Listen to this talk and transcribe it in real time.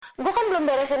belum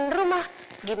beresin rumah.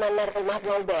 Gimana rumah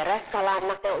belum beres kalau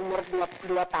anaknya umur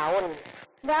 2 tahun?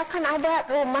 Nggak akan ada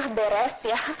rumah beres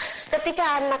ya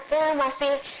ketika anaknya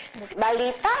masih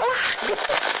balita lah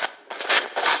gitu.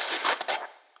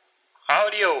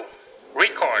 Audio,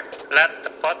 record, let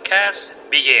the podcast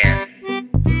begin.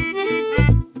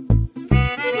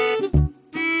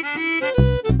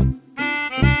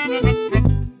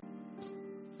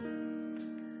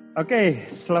 Oke,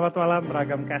 selamat malam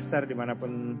ragam caster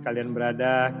dimanapun kalian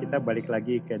berada. Kita balik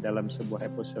lagi ke dalam sebuah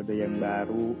episode yang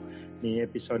baru. Nih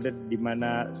episode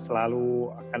dimana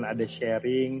selalu akan ada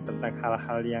sharing tentang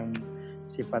hal-hal yang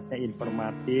sifatnya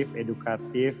informatif,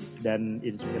 edukatif, dan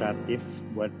inspiratif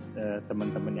buat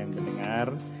teman-teman yang mendengar.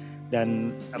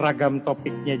 Dan ragam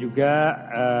topiknya juga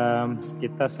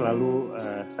kita selalu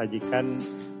sajikan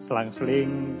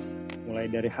selang-seling, mulai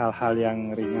dari hal-hal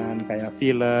yang ringan kayak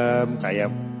film,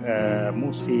 kayak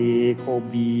musik,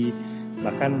 hobi,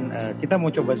 bahkan kita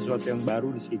mau coba sesuatu yang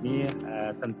baru di sini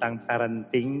tentang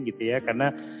parenting gitu ya,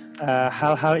 karena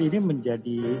hal-hal ini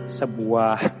menjadi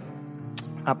sebuah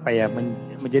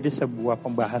menjadi sebuah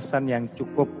pembahasan yang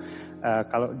cukup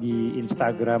kalau di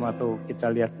Instagram atau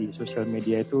kita lihat di sosial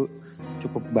media itu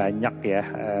cukup banyak ya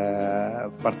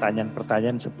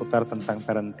pertanyaan-pertanyaan seputar tentang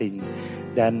parenting.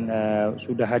 Dan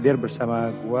sudah hadir bersama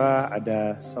gua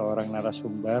ada seorang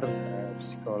narasumber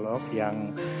psikolog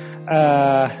yang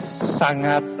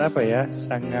sangat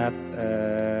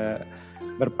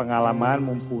berpengalaman,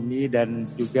 mumpuni, dan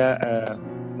juga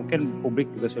mungkin publik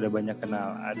juga sudah banyak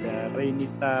kenal. Ada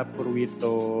Renita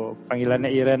Purwito,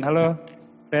 panggilannya Iren. Halo,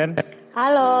 Ren.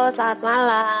 Halo, selamat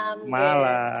malam.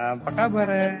 Malam, apa kabar,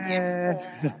 Ren?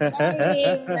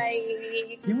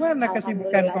 Baik. Gimana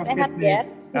kesibukan COVID sehat, nih? ya?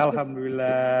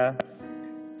 Alhamdulillah.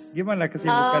 Gimana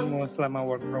kesibukanmu selama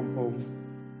work from home?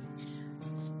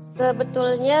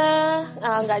 Sebetulnya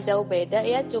nggak jauh beda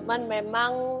ya, cuman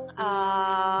memang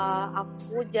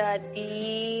aku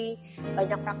jadi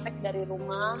banyak praktek dari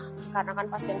rumah karena kan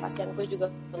pasien-pasienku juga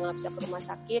nggak bisa ke rumah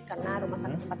sakit karena rumah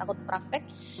sakit tempat aku praktek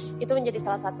itu menjadi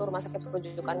salah satu rumah sakit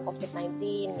rujukan COVID-19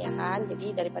 ya kan.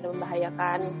 Jadi daripada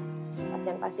membahayakan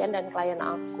pasien-pasien dan klien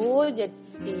aku,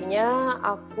 jadinya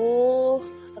aku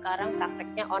sekarang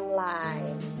prakteknya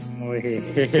online. Wih,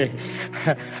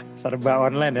 serba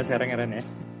online ya sekarang Ren ya?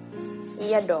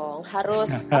 Iya dong,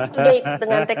 harus up to date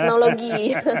dengan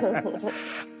teknologi.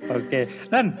 Oke,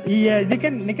 Dan iya ini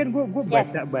kan gue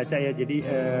baca ya, jadi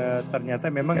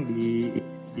ternyata memang di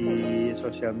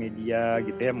sosial media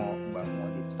gitu ya, mau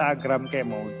di Instagram kayak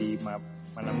mau di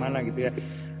mana-mana gitu ya,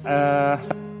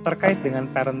 terkait dengan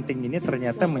parenting ini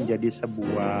ternyata menjadi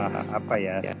sebuah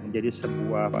menjadi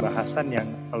sebuah bahasan yang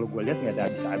kalau gue lihat nggak ada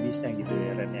habis-habisnya gitu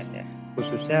ya Ren ya.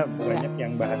 Khususnya banyak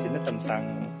yang bahas ini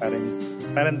tentang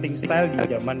parenting style di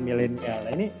zaman milenial.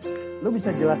 Nah, ini lu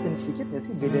bisa jelasin sedikit nggak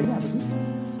sih bedanya apa sih?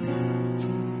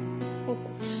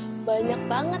 Banyak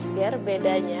banget ya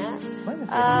bedanya.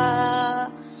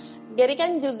 Gary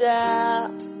kan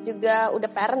juga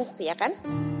udah parents ya kan?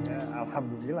 Ya,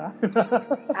 alhamdulillah.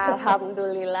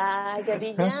 Alhamdulillah.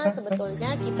 Jadinya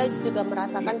sebetulnya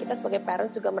kita sebagai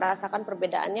parents juga merasakan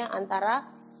perbedaannya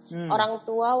antara orang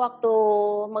tua waktu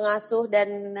mengasuh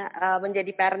dan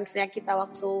menjadi parentsnya kita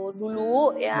waktu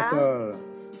dulu ya. Betul.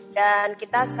 Dan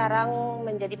kita sekarang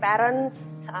menjadi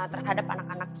parents terhadap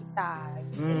anak-anak kita.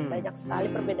 Banyak sekali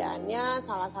perbedaannya.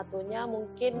 Salah satunya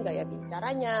mungkin gaya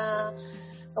bicaranya,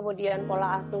 kemudian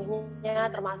pola asuhnya,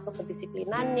 termasuk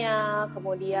kedisiplinannya,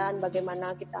 kemudian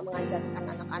bagaimana kita mengajarkan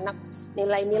anak-anak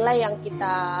nilai-nilai yang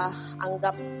kita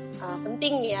anggap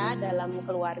penting ya dalam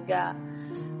keluarga.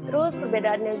 Terus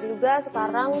perbedaannya juga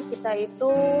sekarang kita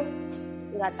itu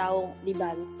nggak tahu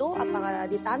dibantu apa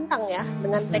ditantang ya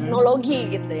dengan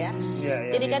teknologi gitu ya.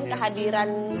 Jadi kan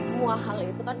kehadiran semua hal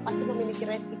itu kan pasti memiliki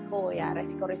resiko ya.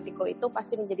 Resiko-resiko itu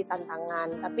pasti menjadi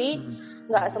tantangan. Tapi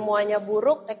nggak semuanya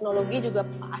buruk. Teknologi juga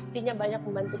pastinya banyak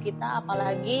membantu kita,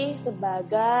 apalagi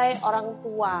sebagai orang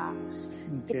tua.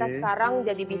 Kita sekarang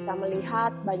jadi bisa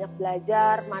melihat, banyak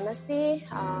belajar mana sih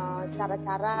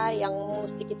cara-cara yang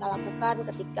mesti kita lakukan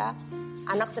ketika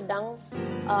anak sedang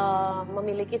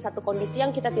memiliki satu kondisi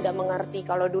yang kita tidak mengerti.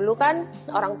 Kalau dulu kan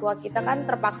orang tua kita kan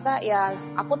terpaksa ya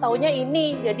aku taunya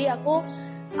ini, jadi aku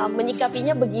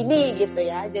menyikapinya begini gitu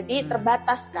ya. Jadi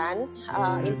terbatas kan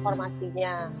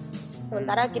informasinya.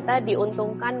 Sementara kita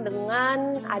diuntungkan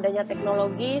dengan adanya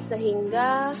teknologi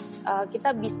sehingga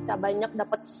kita bisa banyak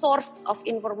dapat source of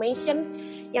information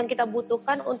yang kita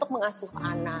butuhkan untuk mengasuh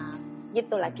anak.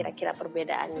 Gitulah kira-kira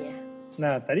perbedaannya.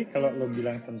 Nah, tadi kalau lo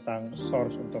bilang tentang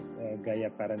source untuk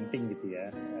gaya parenting gitu ya,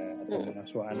 atau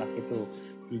mengasuh anak itu,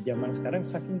 di zaman sekarang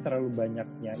saking terlalu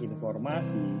banyaknya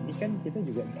informasi, ini kan kita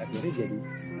juga akhirnya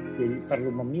jadi perlu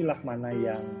memilah mana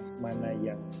yang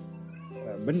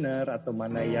benar atau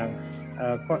mana yang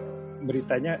kok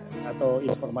beritanya atau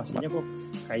informasinya kok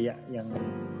kayak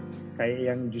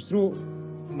yang justru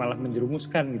malah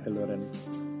menjerumuskan gitu loh, Ren.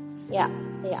 Ya,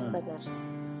 benar.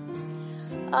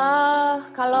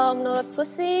 Kalau menurutku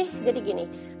sih jadi gini,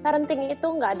 parenting itu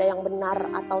nggak ada yang benar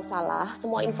atau salah.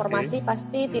 Semua informasi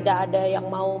pasti tidak ada yang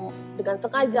mau dengan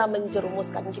sengaja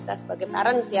menjerumuskan kita sebagai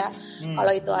parents ya.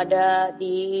 Kalau itu ada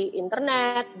di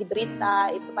internet, di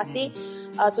berita, itu pasti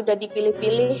sudah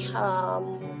dipilih-pilih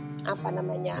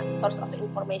source of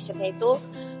information-nya itu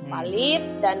valid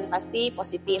dan pasti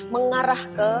positif, mengarah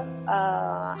ke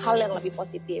hal yang lebih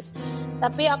positif.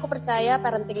 Tapi aku percaya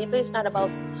parenting itu is not about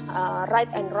right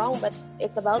and wrong, but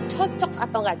it's about cocok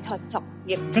atau nggak cocok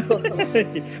gitu.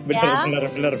 Benar.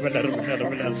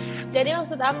 Jadi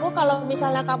maksud aku kalau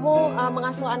misalnya kamu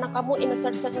mengasuh anak kamu in a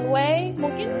certain way,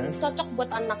 mungkin cocok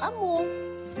buat anak kamu,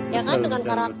 ya kan, dengan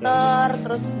karakter,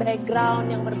 terus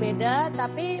background yang berbeda,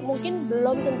 tapi mungkin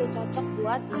belum tentu cocok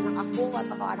buat anak aku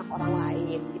atau anak orang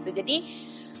lain gitu. Jadi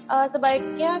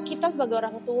sebaiknya kita sebagai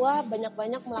orang tua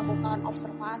banyak-banyak melakukan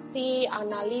observasi,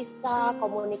 analisa,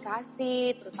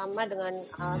 komunikasi, terutama dengan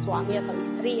suami atau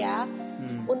istri ya,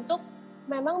 untuk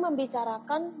memang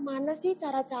membicarakan mana sih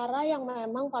cara-cara yang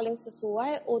memang paling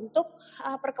sesuai untuk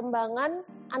perkembangan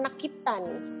anak kita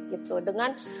nih, gitu,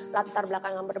 dengan latar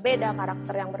belakang yang berbeda,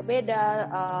 karakter yang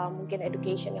berbeda, mungkin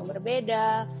education yang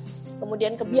berbeda,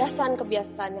 kemudian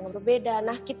kebiasaan-kebiasaan yang berbeda.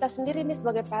 Nah, kita sendiri nih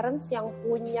sebagai parents yang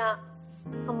punya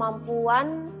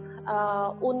kemampuan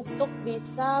untuk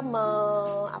bisa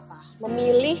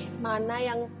memilih mana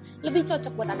yang lebih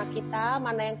cocok buat anak kita,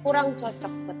 mana yang kurang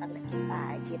cocok buat anak kita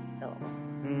gitu.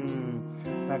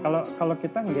 Nah kalau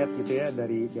kita ngelihat gitu ya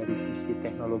dari sisi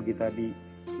teknologi tadi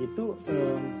itu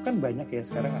kan banyak ya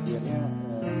sekarang akhirnya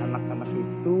anak-anak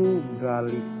itu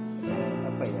beralih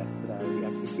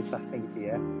aktivitasnya gitu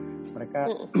ya.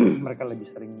 Mereka lebih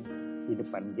sering di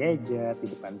depan gadget, di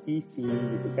depan TV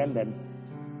gitu kan, dan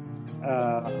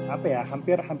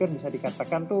hampir bisa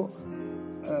dikatakan tuh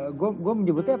gue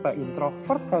menyebutnya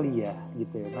introvert kali ya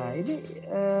gitu ya. Nah ini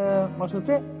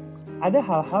maksudnya ada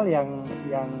hal-hal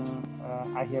yang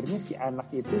akhirnya si anak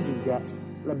itu juga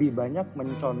lebih banyak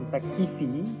mencontek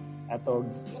TV atau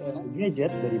gadget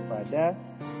daripada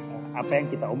apa yang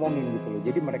kita omongin gitu loh.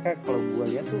 Jadi mereka kalau gue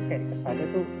lihat tuh kayak kesannya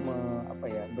tuh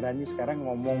berani sekarang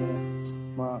ngomong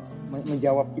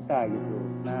menjawab kita gitu.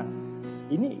 Nah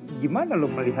ini gimana lo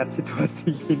melihat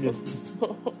situasi gini?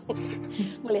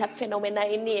 Melihat fenomena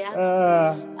ini ya.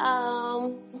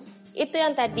 Itu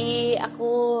yang tadi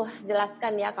aku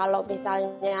jelaskan ya, kalau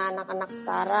misalnya anak-anak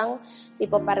sekarang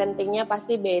tipe parentingnya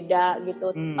pasti beda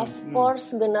gitu. Of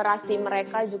course generasi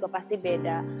mereka juga pasti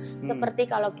beda. Seperti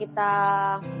kalau kita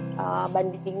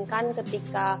bandingkan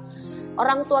ketika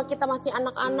orang tua kita masih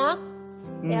anak-anak,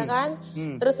 ya kan?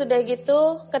 Terus udah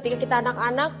gitu ketika kita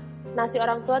anak-anak, nah si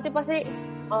orang tua tuh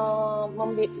pasti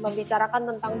membicarakan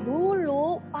tentang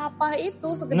dulu papa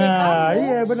itu segede kamu. Nah,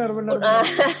 iya benar.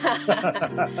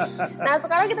 Nah,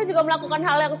 sekarang kita juga melakukan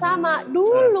hal yang sama.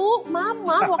 Dulu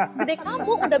mama waktu segede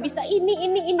kamu udah bisa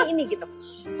ini gitu.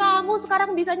 Kamu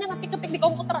sekarang bisanya ngetik-ngetik di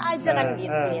komputer aja kan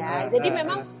gitu ya. Jadi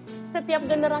memang setiap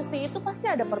generasi itu pasti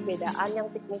ada perbedaan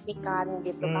yang signifikan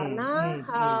gitu, karena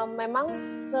memang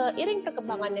seiring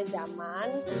perkembangannya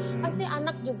zaman pasti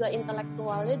anak juga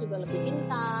intelektualnya juga lebih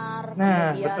pintar.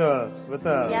 Nah,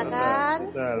 betul. Ya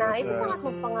kan? Betul, nah, itu sangat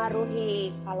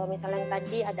mempengaruhi. Kalau misalnya yang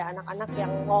tadi ada anak-anak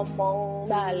yang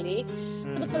ngomong balik,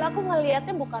 sebetulnya aku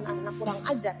ngelihatnya bukan anak kurang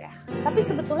ajar ya, tapi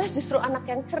sebetulnya justru anak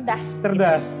yang cerdas.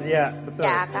 Cerdas, gitu. Ya betul.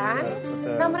 Ya kan?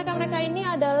 Betul. Nah, mereka ini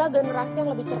adalah generasi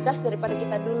yang lebih cerdas daripada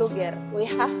kita dulu, Ger. We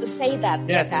have to say that,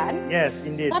 ya kan? Yes,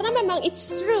 indeed. Karena memang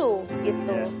it's true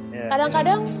gitu.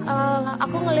 Kadang-kadang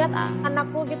aku ngelihat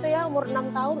anakku gitu ya, umur 6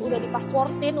 tahun udah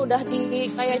di-passwordin,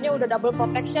 kayaknya udah double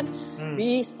protection,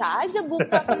 bisa aja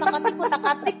buka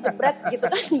kutak-katik jebret gitu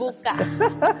kan, buka.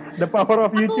 The power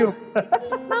of YouTube.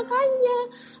 Makanya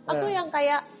aku yang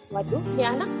kayak, waduh, ini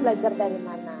anak belajar dari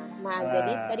mana? Nah,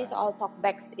 jadi tadi soal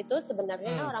talkbacks itu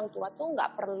sebenarnya orang tua tuh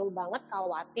nggak perlu banget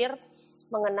khawatir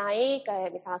mengenai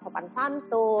kayak misalnya sopan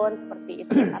santun seperti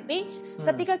itu. Tapi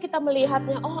ketika kita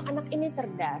melihatnya, oh anak ini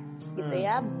cerdas gitu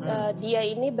ya, dia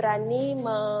ini berani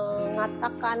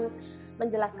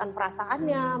menjelaskan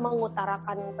perasaannya,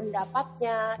 mengutarakan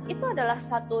pendapatnya, itu adalah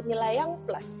satu nilai yang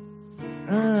plus.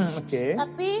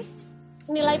 Tapi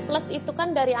nilai plus itu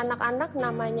kan dari anak-anak,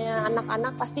 namanya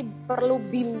anak-anak pasti perlu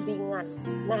bimbingan.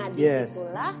 Nah,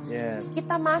 disitulah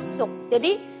kita masuk.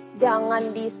 Jadi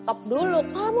jangan di stop dulu.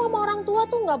 Kamu sama orang tua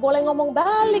tuh nggak boleh ngomong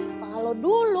balik. Kalau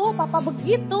dulu papa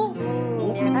begitu,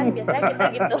 ya kan, biasanya kita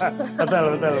gitu.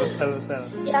 Betul.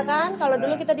 Iya kan, kalau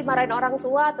dulu kita dimarahin orang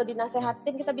tua atau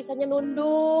dinasehatin, kita bisanya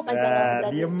nunduk aja, nggak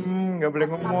berani. Diem, nggak boleh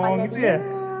ngomong gitu ya.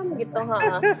 Gitu,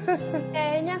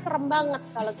 kayaknya serem banget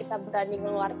kalau kita berani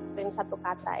ngeluarin satu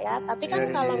kata ya. Tapi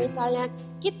kan kalau misalnya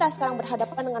kita sekarang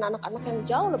berhadapan dengan anak-anak yang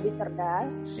jauh lebih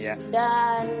cerdas,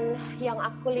 dan yang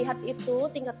aku lihat itu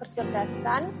tingkat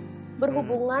kecerdasan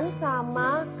berhubungan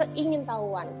sama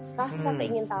keingintahuan, rasa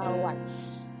keingintahuan.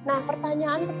 Nah,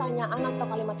 pertanyaan-pertanyaan atau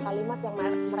kalimat-kalimat yang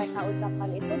mereka ucapkan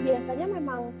itu biasanya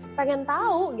memang pengen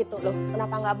tahu gitu loh,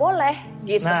 kenapa nggak boleh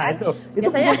gitu. Nah, kan. itu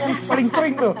biasanya yang paling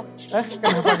sering tuh.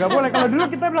 Kenapa nggak boleh? Kalau dulu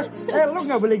kita bilang, lu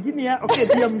nggak boleh gini ya. Oke,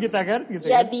 diam kita kan gitu.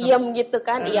 Ya, diam gitu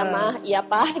kan. Iya mah, iya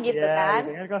Pak gitu kan.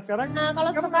 Gitu kan. Kalau sekarang, nah,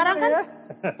 kalau sekarang kan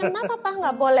kenapa Pak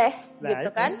nggak boleh gitu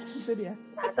kan. Itu dia.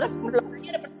 Nah, terus belum lagi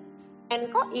ada pertanyaan,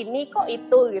 kok ini, kok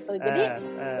itu gitu. Jadi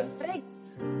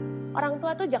orang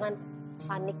tua tuh jangan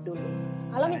panik dulu.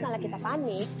 Kalau misalnya kita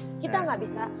panik, kita nggak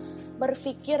bisa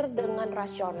berpikir dengan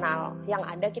rasional. Yang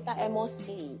ada kita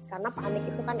emosi, karena panik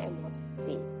itu kan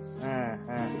emosi.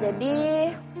 Jadi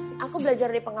aku belajar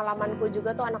dari pengalamanku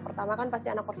juga tuh, anak pertama kan pasti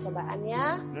anak percobaan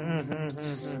ya.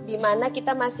 Dimana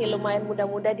kita masih lumayan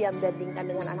muda-muda dibandingkan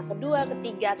dengan anak kedua,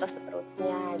 ketiga atau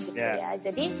seterusnya gitu ya.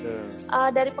 Jadi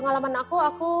dari pengalaman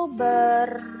aku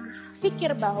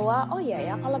berpikir bahwa oh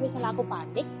iya ya, kalau misalnya aku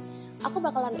panik, aku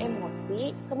bakalan emosi,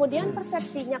 kemudian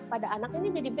persepsinya kepada anak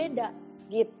ini jadi beda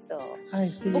gitu.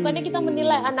 Bukannya kita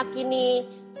menilai anak ini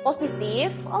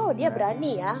positif, oh dia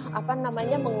berani ya,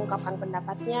 mengungkapkan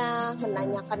pendapatnya,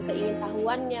 menanyakan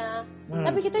keingintahuannya.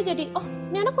 Tapi kita jadi, oh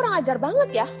ini anak kurang ajar banget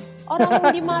ya, orang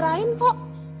dimarahin kok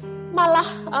malah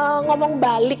ngomong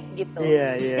balik gitu.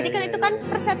 Jadi kan itu kan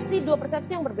dua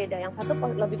persepsi yang berbeda. Yang satu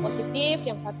lebih positif,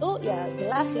 yang satu ya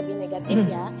jelas lebih negatif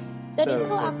ya. Dan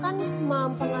itu akan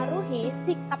mempengaruhi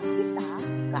sikap kita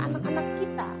ke anak-anak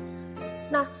kita.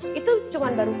 Nah, itu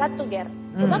cuma baru satu, Ger.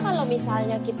 Coba kalau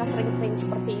misalnya kita sering-sering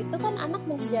seperti itu kan anak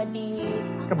menjadi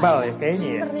kebal ya kayaknya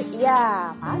ya? Iya,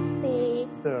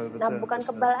 pasti. Betul. Nah, bukan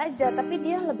kebal aja, tapi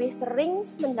dia lebih sering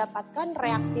mendapatkan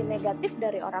reaksi negatif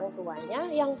dari orang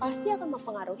tuanya yang pasti akan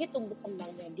mempengaruhi tumbuh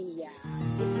kembangnya dia.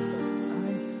 Gitu.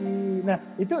 Nah,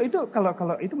 itu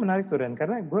kalau itu menarik tuh Ren,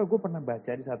 karena gue pernah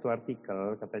baca di satu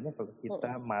artikel katanya kalau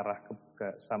kita marah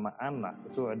sama anak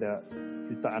itu ada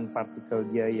jutaan partikel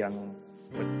dia yang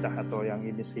pecah atau yang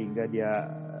ini sehingga dia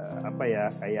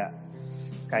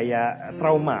kayak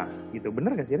trauma gitu.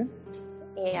 Bener gak sih Ren?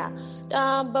 Iya,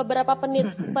 beberapa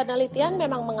penelitian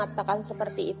memang mengatakan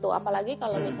seperti itu. Apalagi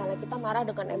kalau misalnya kita marah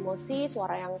dengan emosi,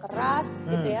 suara yang keras,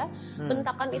 gitu ya,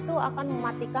 bentakan itu akan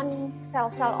mematikan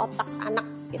sel-sel otak anak,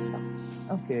 gitu.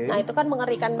 Nah itu kan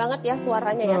mengerikan banget ya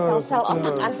suaranya ya, sel-sel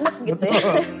otak anak, gitu ya.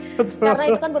 Karena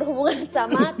itu kan berhubungan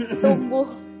sama tumbuh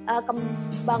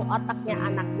kembang otaknya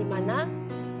anak, di mana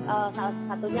salah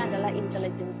satunya adalah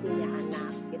intelijensinya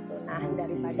anak gitu. Nah,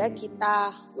 daripada kita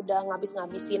udah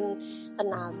ngabis-ngabisin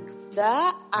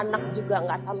tenaga, anak juga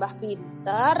nggak tambah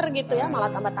pinter gitu ya, malah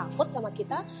tambah takut sama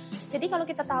kita. Jadi kalau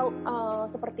kita tahu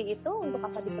seperti itu, untuk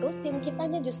apa diterusin?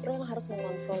 Kitanya justru yang harus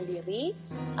mengontrol diri.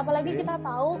 Apalagi kita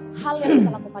tahu hal yang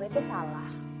kita lakukan itu salah.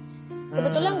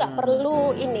 Sebetulnya nggak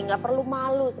perlu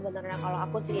malu sebenarnya kalau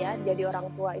aku sih ya, jadi orang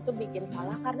tua itu bikin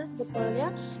salah, karena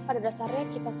sebetulnya pada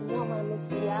dasarnya kita semua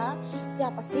manusia.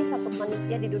 Siapa sih satu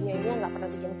manusia di dunia ini yang nggak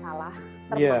pernah bikin salah,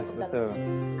 termasuk dalam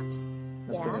anak.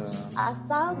 Ya,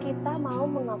 asal kita mau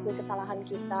mengakui kesalahan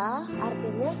kita,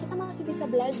 artinya kita masih bisa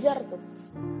belajar tuh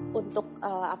untuk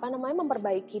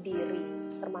memperbaiki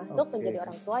diri, termasuk menjadi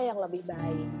orang tua yang lebih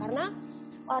baik. Karena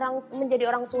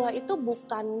menjadi orang tua itu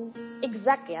bukan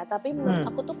exact ya, tapi menurut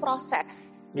aku tuh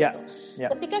proses.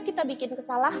 Ketika kita bikin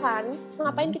kesalahan,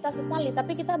 ngapain kita sesali,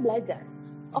 tapi kita belajar.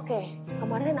 Oke,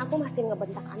 kemarin aku masih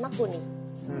ngebentak anakku nih.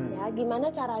 Ya, gimana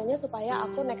caranya supaya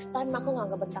aku next time aku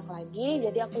nggak ngebentak lagi,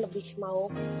 jadi aku lebih mau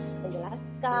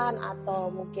menjelaskan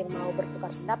atau mungkin mau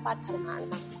bertukar pendapat sama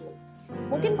anakku.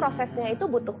 Mungkin prosesnya itu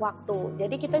butuh waktu.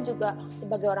 Jadi kita juga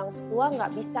sebagai orang tua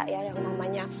nggak bisa ya yang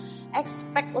namanya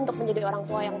expect untuk menjadi orang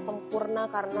tua yang sempurna,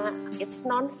 karena it's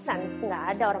nonsense.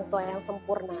 Nggak ada orang tua yang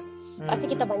sempurna. Pasti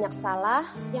kita banyak salah.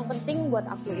 Yang penting buat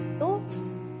aku itu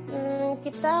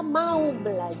kita mau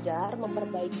belajar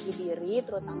memperbaiki diri,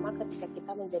 terutama ketika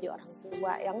kita menjadi orang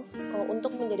tua yang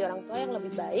untuk menjadi orang tua yang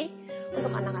lebih baik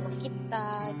untuk anak-anak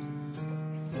kita. Gitu.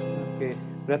 Oke,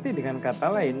 berarti dengan kata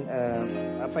lain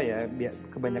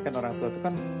kebanyakan orang tua itu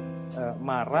kan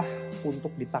marah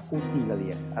untuk ditakuti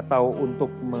kali ya, atau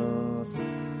untuk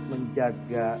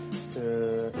menjaga ke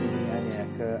iniannya,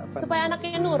 ke apa? Supaya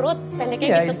anaknya nurut, pendeknya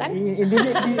iya, gitu kan?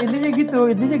 Intinya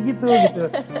gitu.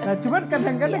 Nah, cuman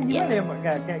kadang-kadang gimana ya,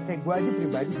 kayak gue aja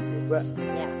pribadi gitu, gue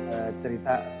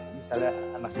cerita misalnya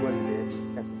anak gue gitu ya,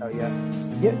 kasih tahu ya,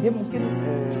 dia mungkin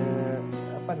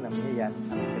apa namanya ya,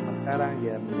 anak zaman sekarang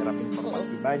dia menyerap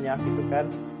informasi banyak gitu kan,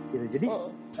 gitu. Jadi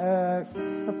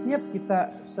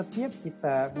setiap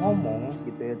kita ngomong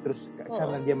gitu ya, terus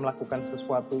karena dia melakukan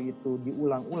sesuatu itu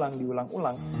diulang-ulang,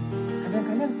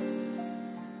 kadang-kadang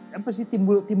apa sih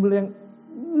timbul yang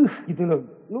gitu loh,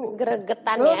 lu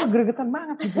gregetan ya, gregetan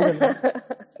banget gitu loh.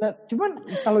 Nah, cuman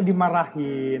kalau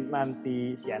dimarahin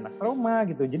nanti si anak trauma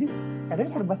gitu, jadi kadang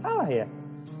serba salah ya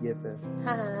gitu.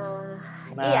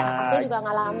 Nah, iya, aku juga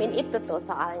ngalamin itu tuh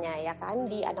soalnya ya kan,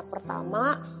 di anak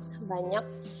pertama banyak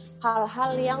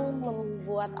hal-hal yang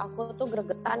membuat aku tuh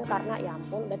gregetan karena ya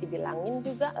ampun udah dibilangin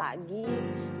juga lagi,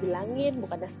 bilangin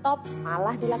bukannya stop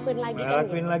malah dilakuin lagi kan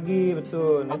gitu. Lagi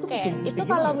betul. Nah, Oke, itu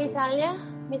kalau misalnya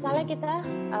kita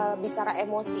bicara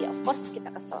emosi, of course kita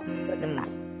kesel, gregetan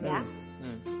ya.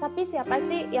 Tapi siapa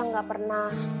sih yang nggak pernah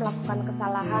melakukan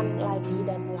kesalahan lagi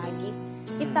dan lagi?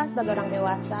 Kita sebagai orang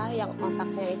dewasa yang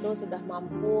otaknya itu sudah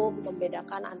mampu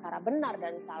membedakan antara benar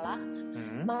dan salah,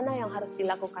 mana yang harus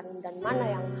dilakukan dan mana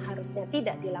yang harusnya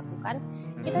tidak dilakukan,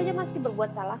 kita aja masih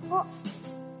berbuat salah kok.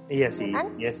 Iya sih,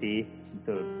 kan? Iya sih,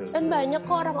 betul. Dan banyak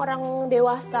kok orang-orang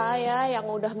dewasa ya yang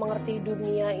udah mengerti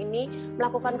dunia ini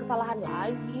melakukan kesalahan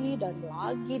lagi dan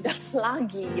lagi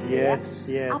gitu ya.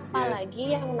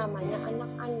 Apalagi yang namanya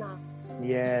anak-anak.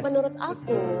 Menurut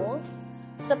aku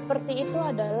seperti itu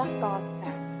adalah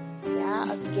proses. Ya,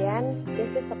 again,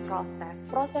 this is a process.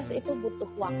 Proses itu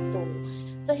butuh waktu.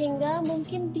 Sehingga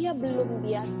mungkin dia belum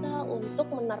biasa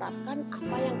untuk menerapkan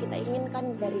apa yang kita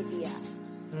inginkan dari dia.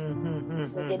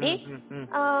 Jadi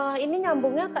ini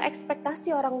nyambungnya ke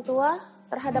ekspektasi orang tua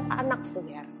terhadap anak tuh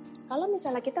ya. Kalau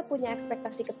misalnya kita punya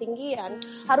ekspektasi ketinggian,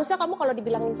 harusnya kamu kalau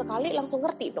dibilangin sekali langsung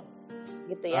ngerti dong,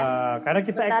 gitu ya. Karena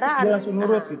kita ekspektasi langsung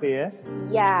nurut gitu ya.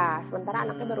 Ya, sementara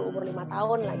anaknya baru umur 5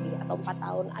 tahun lagi atau 4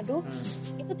 tahun. Aduh,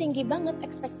 itu tinggi banget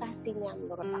ekspektasinya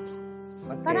menurut aku.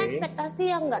 Karena ekspektasi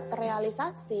yang nggak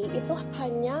terrealisasi itu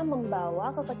hanya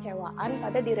membawa kekecewaan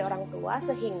pada diri orang tua,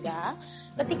 sehingga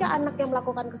ketika anak yang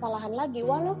melakukan kesalahan lagi,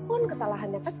 walaupun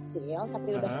kesalahannya kecil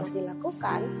tapi udah pernah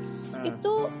dilakukan,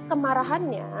 itu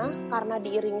kemarahannya karena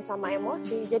diiringi sama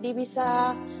emosi jadi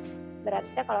bisa,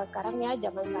 berarti kalau sekarang ya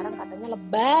zaman sekarang katanya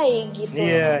lebay gitu.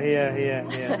 Iya.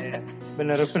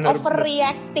 Benar.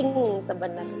 Overreacting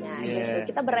sebenarnya gitu.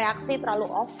 Kita bereaksi terlalu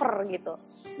over gitu.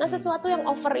 Nah, sesuatu yang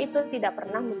over itu tidak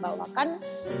pernah membawakan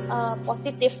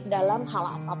positif dalam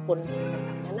hal apapun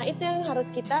sebenarnya. Nah, itu yang harus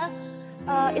kita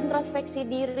introspeksi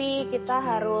diri, kita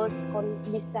harus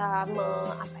bisa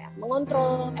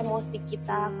mengontrol emosi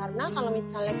kita, karena kalau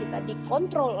misalnya kita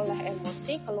dikontrol oleh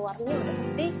emosi, keluarnya udah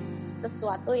pasti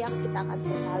sesuatu yang kita akan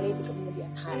sesali di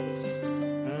kemudian hari.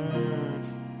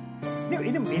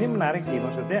 Ini menarik sih,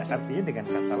 maksudnya artinya dengan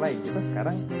kata lain kita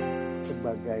sekarang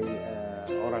sebagai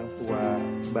orang tua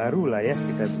baru lah ya,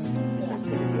 kita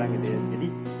bisa bilang gitu ya. Jadi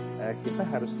kita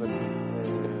harus lebih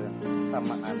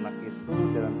sama anak itu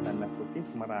dalam tanda kutip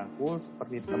merangkul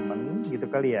seperti teman gitu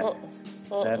kali ya.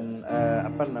 Dan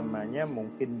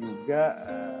mungkin juga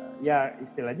ya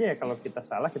istilahnya ya kalau kita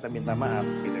salah kita minta maaf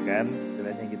gitu kan,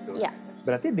 istilahnya gitu.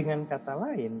 Berarti dengan kata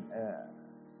lain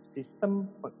sistem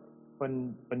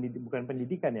bukan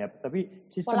pendidikan ya, tapi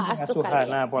sistem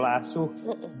pengasuhan, pola asuh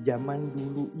zaman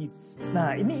dulu itu.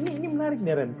 Nah, ini menarik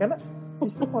nih Ren, karena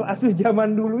sistem pola asuh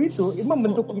zaman dulu itu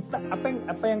membentuk kita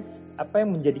apa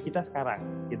yang menjadi kita sekarang,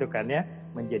 gitu kan ya,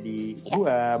 menjadi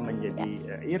gua, menjadi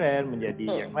Iren,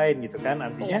 menjadi yang lain gitu kan.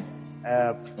 Artinya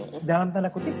dalam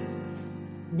tanda kutip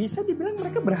bisa dibilang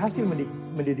mereka berhasil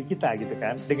mendidik kita gitu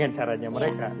kan, dengan caranya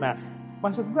mereka. Nah,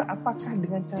 maksud gua apakah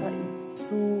dengan cara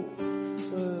itu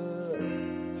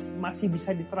masih bisa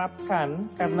diterapkan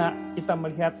karena kita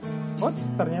melihat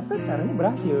ternyata caranya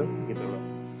berhasil gitu loh,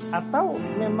 atau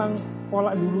memang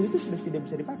pola dulu itu sudah tidak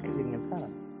bisa dipakai dengan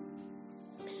sekarang?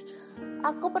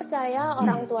 Aku percaya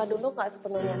orang tua dulu gak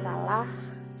sepenuhnya salah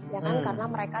ya kan, karena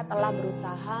mereka telah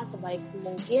berusaha sebaik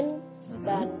mungkin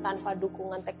dan tanpa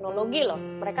dukungan teknologi loh,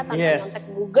 mereka tanpa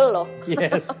nyontek Google loh.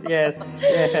 Yes,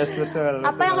 betul.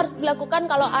 Apa yang harus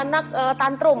dilakukan kalau anak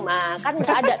tantrum? Nah, kan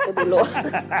nggak ada tuh dulu.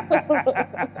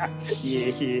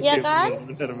 Iya kan?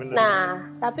 Benar.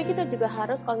 Nah, tapi kita juga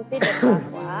harus consider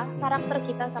bahwa karakter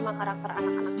kita sama karakter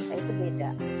anak-anak kita itu beda.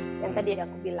 Yang tadi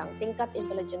aku bilang, tingkat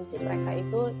intelijensi mereka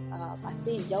itu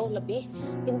pasti jauh lebih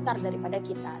pintar daripada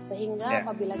kita. Sehingga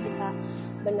apabila kita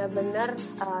benar-benar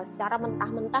secara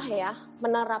mentah-mentah ya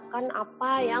menerapkan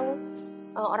apa yang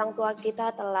orang tua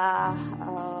kita telah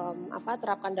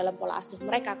terapkan dalam pola asuh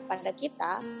mereka kepada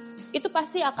kita, itu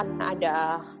pasti akan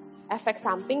ada efek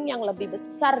samping yang lebih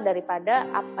besar daripada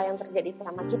apa yang terjadi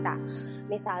sama kita.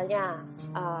 Misalnya,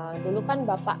 dulu kan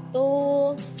bapak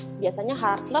tuh biasanya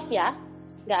hard love ya,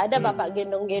 nggak ada bapak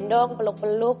gendong-gendong,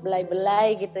 peluk-peluk,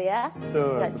 belai-belai gitu ya.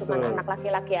 Nggak cuma anak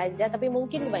laki-laki aja, tapi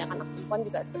mungkin kebanyakan anak perempuan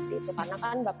juga seperti itu. Karena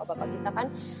kan bapak-bapak kita kan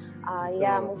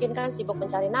ya mungkin kan sibuk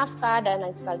mencari nafkah dan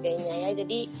lain sebagainya ya.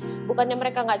 Jadi bukannya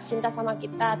mereka nggak cinta sama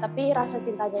kita, tapi rasa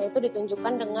cintanya itu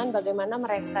ditunjukkan dengan bagaimana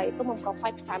mereka itu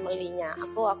memprovide family-nya.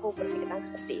 Aku berpikiran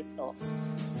seperti itu.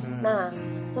 Nah,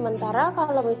 sementara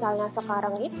kalau misalnya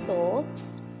sekarang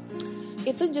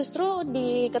itu justru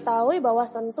diketahui bahwa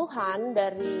sentuhan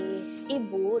dari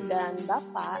ibu dan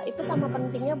bapak itu sama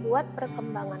pentingnya buat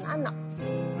perkembangan anak.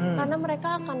 Karena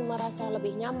mereka akan merasa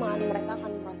lebih nyaman, mereka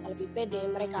akan merasa lebih pede,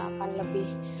 mereka akan lebih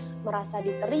merasa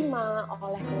diterima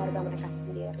oleh keluarga mereka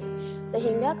sendiri.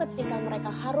 Sehingga ketika mereka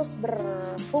harus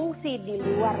berfungsi di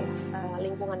luar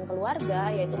lingkungan keluarga,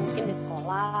 yaitu mungkin di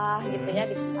sekolah gitu ya,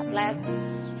 di tempat les,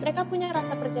 mereka punya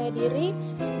rasa percaya diri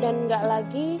dan nggak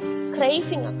lagi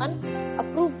craving akan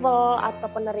approval atau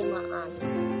penerimaan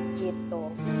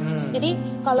gitu. Jadi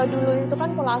kalau dulu itu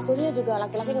kan pola asuhnya juga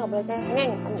laki-laki nggak boleh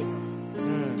cengeng kan gitu.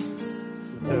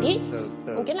 Jadi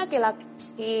mungkin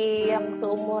laki-laki yang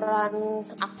seumuran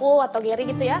aku atau Gary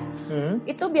gitu ya,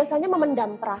 itu biasanya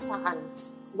memendam perasaan.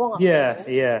 Gue nggak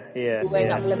boleh,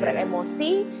 nggak boleh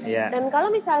beremosi. Dan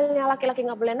kalau misalnya laki-laki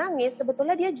nggak boleh nangis,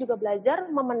 sebetulnya dia juga belajar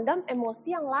memendam emosi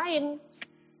yang lain.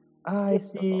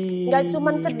 Gitu. Nggak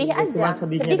cuma sedih aja,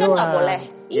 sedih kan nggak boleh.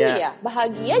 Iya,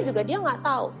 bahagia juga dia nggak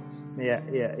tahu.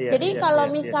 Jadi kalau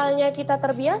misalnya kita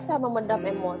terbiasa memendam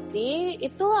emosi,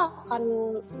 itu akan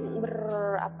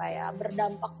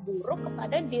berdampak buruk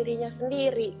kepada dirinya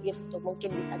sendiri gitu.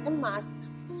 Mungkin bisa cemas,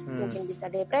 mungkin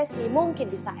bisa depresi, mungkin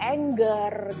bisa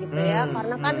anger gitu ya.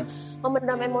 Karena kan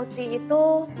memendam emosi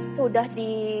itu sudah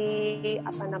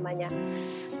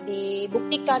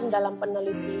dibuktikan dalam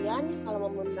penelitian kalau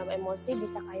memendam emosi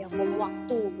bisa kayak bom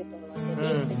waktu gitu loh.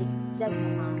 Jadi dia bisa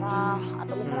marah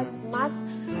atau misalnya cemas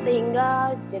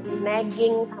sehingga jadi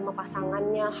nagging sama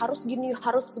pasangannya, harus gini,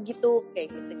 harus begitu, kayak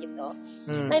gitu-gitu.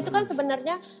 Nah itu kan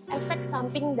sebenarnya efek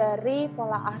samping dari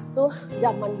pola asuh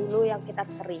zaman dulu yang kita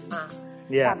terima.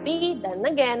 Tapi dan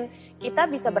again, kita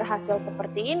bisa berhasil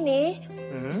seperti ini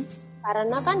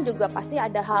karena kan juga pasti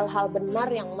ada hal-hal benar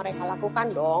yang mereka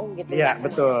lakukan dong gitu ya.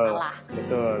 Betul.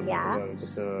 Betul.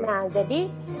 Nah jadi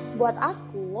buat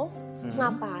aku,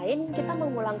 ngapain kita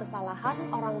mengulang kesalahan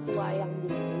orang tua yang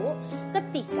dulu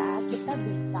ketika kita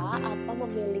bisa atau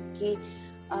memiliki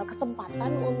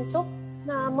kesempatan untuk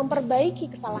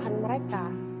memperbaiki kesalahan mereka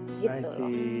gitu loh.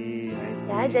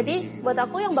 Ya, jadi buat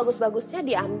aku yang bagus-bagusnya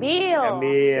diambil.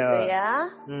 Gitu ya.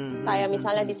 Kayak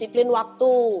misalnya disiplin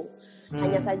waktu.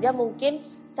 Hanya saja mungkin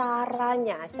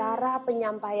cara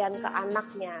penyampaian ke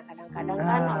anaknya. Kadang-kadang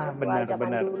kan orang tua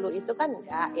zaman dulu itu kan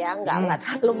enggak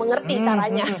terlalu mengerti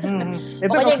caranya.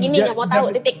 Pokoknya gini, nggak mau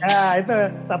tahu, titik. Itu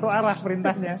satu arah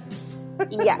perintahnya.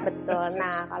 Iya betul.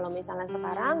 Nah kalau misalnya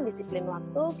sekarang disiplin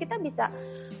waktu, kita bisa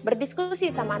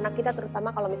berdiskusi sama anak kita, terutama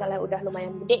kalau misalnya udah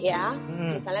lumayan gede ya.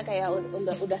 Misalnya kayak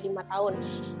udah 5 tahun.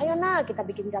 Ayo nak, kita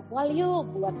bikin jadwal yuk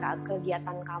buat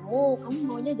kegiatan kamu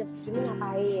maunya jam segini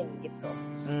ngapain gitu.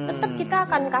 Tetap kita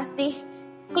akan kasih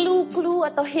clue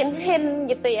atau hint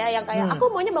gitu ya, yang kayak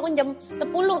aku maunya bangun jam 10.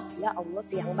 Ya Allah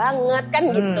siang banget kan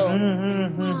gitu.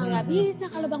 Nggak bisa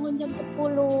kalau bangun jam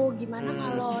 10. Gimana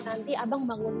kalau nanti abang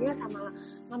bangunnya sama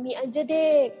mami aja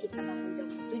deh, kita bangun jam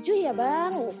 7 ya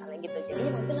bang, misalnya gitu. Jadi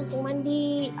nanti langsung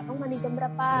mandi, abang mandi jam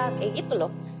berapa, kayak gitu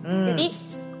loh. Jadi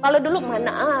kalau dulu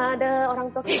mana ada orang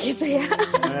tua kayak gitu ya.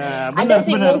 Ada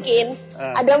sih mungkin,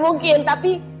 ada mungkin,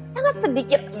 tapi sangat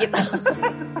sedikit gitu.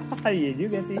 Iya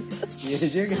juga sih.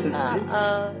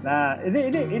 Nah,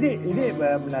 ini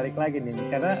menarik lagi nih,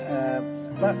 karena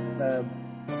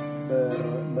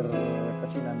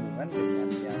berkesinambungan dengan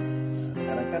yang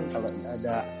sekarang kan kalau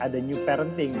ada new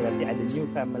parenting berarti ada new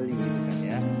family gitu kan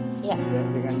ya. Dan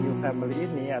dengan new family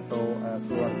ini atau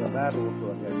keluarga baru,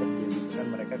 keluarga kecil gitu kan,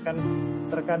 mereka kan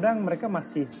terkadang mereka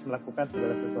masih melakukan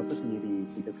segala sesuatu sendiri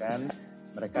gitu kan.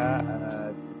 Mereka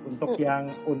untuk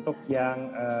yang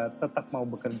tetap mau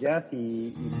bekerja,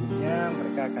 si ibunya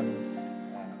mereka akan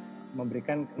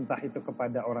memberikan entah itu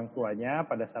kepada orang tuanya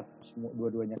pada saat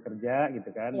dua-duanya kerja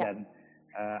gitu kan, dan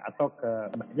atau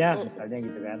ke mbaknya misalnya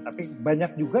gitu kan. Tapi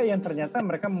banyak juga yang ternyata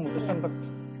mereka memutuskan untuk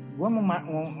gue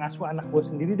mau ngasuh anak gue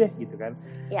sendiri deh gitu kan.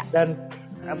 Dan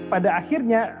pada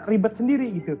akhirnya ribet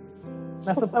sendiri gitu.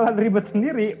 Nah setelah ribet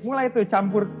sendiri mulai tuh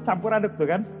campur aduk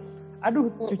tuh kan.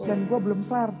 Aduh, cucian gue belum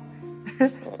kelar.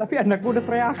 Tapi anakku udah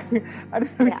teriak, ada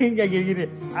kayak gini-gini.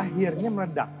 Akhirnya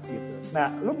meledak gitu. Nah,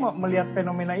 lu mau melihat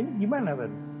fenomena ini gimana,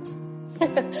 Tan?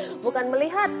 Bukan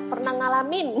melihat, pernah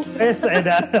ngalamin.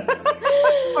 Saya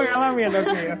ngalamin,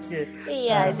 oke.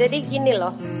 Iya, jadi gini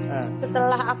loh.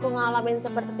 Setelah aku ngalamin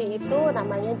seperti itu,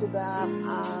 namanya juga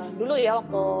dulu ya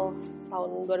waktu tahun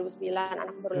 2009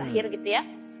 anak baru lahir gitu ya.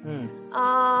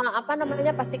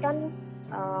 Pasti kan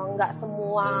nggak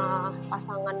semua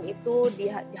pasangan itu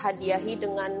dihadiahi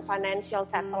dengan financial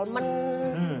settlement,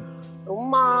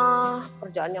 rumah,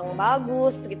 kerjaan yang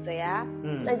bagus gitu ya.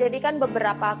 Nah jadi kan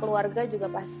beberapa keluarga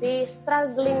juga pasti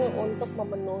struggling untuk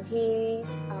memenuhi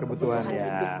kebutuhan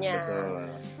hidupnya,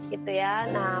 gitu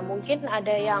ya. Nah mungkin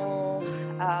ada yang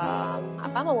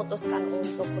memutuskan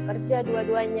untuk bekerja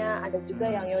dua-duanya, ada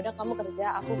juga yang ya udah kamu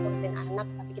kerja, aku ngurusin anak,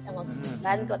 tapi kita nggak usah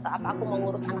bantu atau aku mau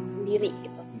ngurus anak sendiri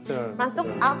gitu. Masuk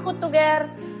aku tuh Ger,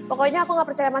 pokoknya aku nggak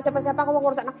percaya sama siapa-siapa, aku mau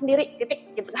ngurus anak sendiri,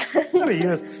 titik gitu kan.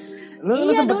 Serius? Lu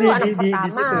iya dulu anak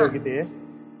pertama gitu ya?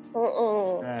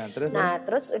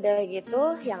 Terus udah gitu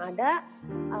yang ada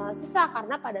susah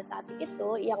karena pada saat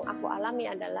itu yang aku alami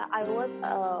adalah I was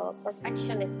a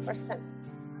perfectionist person.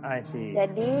 I see.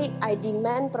 Jadi I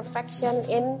demand perfection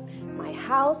in my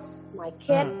house, my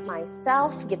kid,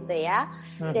 myself gitu ya.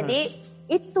 Jadi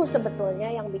itu sebetulnya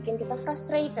yang bikin kita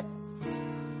frustrated.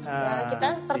 Ya,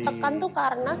 kita tertekan tuh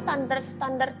karena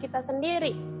standar kita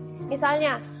sendiri.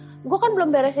 Misalnya, gue kan belum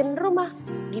beresin rumah.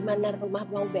 Gimana rumah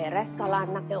mau beres kalau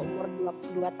anaknya umur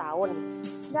 2 tahun?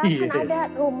 Gak akan ada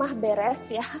rumah beres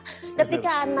ya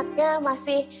ketika anaknya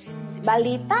masih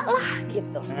balita lah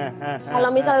gitu. Kalau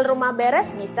misal rumah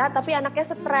beres bisa, tapi anaknya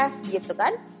stres gitu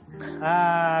kan?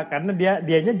 Karena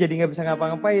dianya jadi nggak bisa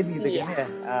ngapa-ngapain gitu kan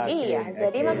ya?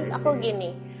 Jadi maksud aku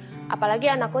gini.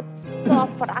 Apalagi anakku tuh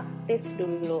overaktif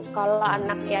dulu. Kalau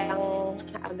anak yang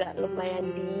agak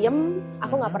lumayan diem,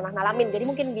 aku nggak pernah ngalamin. Jadi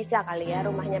mungkin bisa kali ya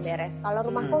rumahnya beres. Kalau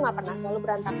rumahku nggak pernah, selalu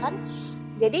berantakan.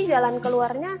 Jadi jalan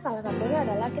keluarnya salah satunya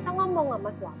adalah kita ngomong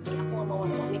sama suami. Aku ngomong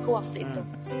sama suamiku waktu itu.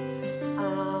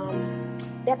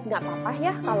 Dad nggak apa-apa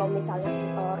ya kalau misalnya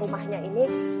rumahnya ini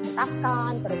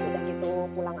berantakan, terus udah gitu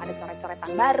pulang ada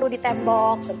coret-coretan baru di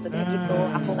tembok, terus udah gitu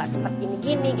aku nggak sempet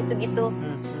gini-gini gitu-gitu.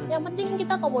 Yang penting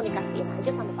kita komunikasiin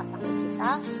aja sama pasangan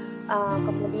kita,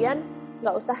 kemudian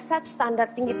nggak usah set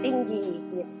standar tinggi-tinggi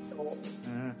gitu.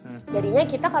 Jadinya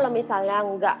kita kalau misalnya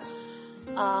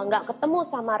nggak ketemu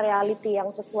sama reality yang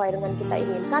sesuai dengan kita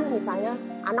inginkan, misalnya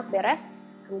anak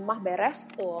beres, rumah beres,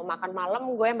 makan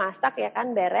malam gue masak ya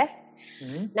kan beres.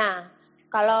 Nah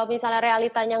kalau misalnya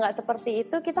realitanya nggak seperti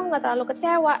itu, kita nggak terlalu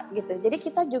kecewa gitu. Jadi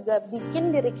kita juga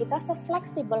bikin diri kita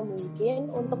se-fleksibel mungkin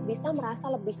untuk bisa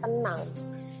merasa lebih tenang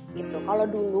gitu. Kalau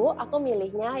dulu aku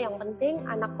milihnya yang penting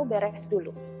anakku beres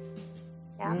dulu.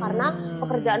 Ya, karena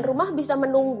pekerjaan rumah bisa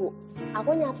menunggu.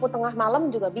 Aku nyapu tengah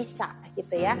malam juga bisa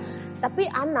gitu ya. Tapi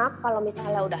anak kalau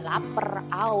misalnya udah lapar,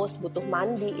 aus, butuh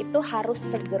mandi, itu harus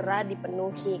segera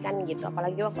dipenuhi kan gitu.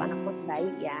 Apalagi waktu anak masih bayi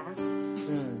ya.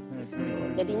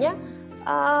 Jadinya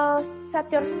set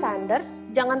your standard,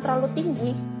 jangan terlalu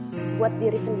tinggi buat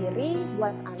diri sendiri,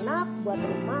 buat anak, buat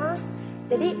rumah.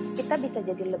 Jadi kita bisa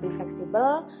jadi lebih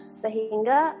fleksibel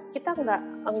sehingga kita nggak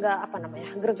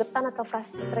gregetan atau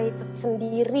frustrated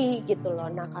sendiri gitu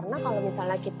loh. Nah karena kalau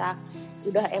misalnya kita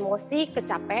udah emosi,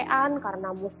 kecapean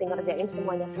karena mesti ngerjain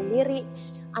semuanya sendiri,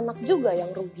 anak juga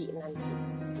yang rugi nanti.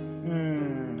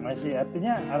 Masih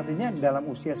artinya dalam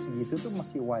usia segitu tuh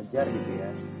masih wajar gitu ya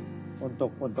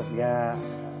untuk ya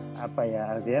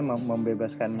artinya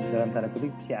membebaskan dalam tanda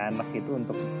kutip si anak itu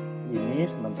untuk ini,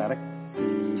 sementara si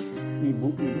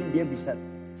ibu ini dia bisa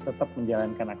tetap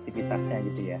menjalankan aktivitasnya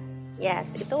gitu ya.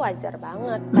 Yes, itu wajar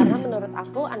banget karena menurut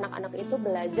aku anak-anak itu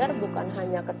belajar bukan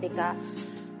hanya ketika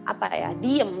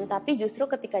diem, tapi justru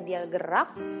ketika dia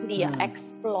gerak, dia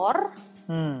explore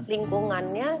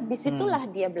lingkungannya, disitulah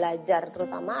dia belajar,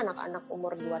 terutama anak-anak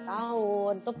umur 2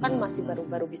 tahun, itu kan masih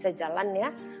baru-baru bisa jalan ya,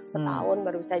 setahun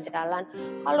baru bisa jalan.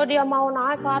 Kalau dia mau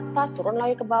naik ke atas, turun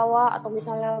lagi ke bawah, atau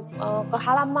misalnya ke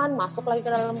halaman, masuk lagi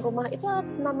ke dalam rumah, itu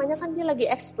namanya kan dia lagi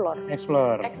explore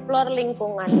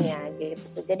lingkungannya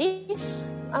gitu. Jadi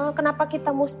kenapa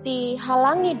kita mesti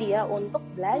halangi dia untuk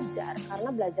belajar? Karena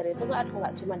belajar itu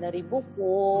nggak cuma dari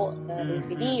buku, dari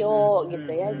video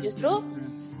gitu ya. Justru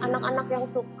anak-anak yang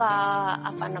suka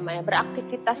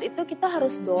beraktivitas itu kita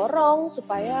harus dorong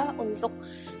supaya untuk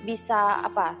bisa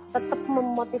tetap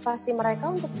memotivasi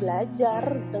mereka untuk belajar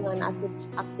dengan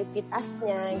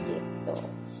aktivitasnya gitu.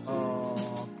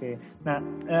 Oke. Nah,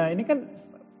 ini kan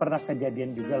pernah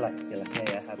kejadian juga lah istilahnya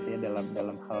ya, artinya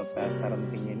dalam hal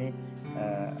parenting ini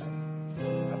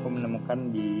aku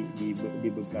menemukan di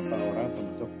beberapa orang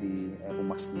termasuk di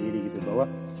rumah sendiri gitu bahwa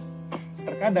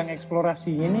terkadang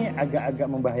eksplorasinya ini agak-agak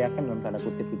membahayakan dalam tanda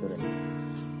kutip gitu Ren.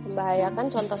 Membahayakan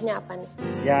contohnya apa nih?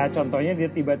 Ya contohnya dia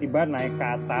tiba-tiba naik ke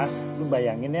atas, lu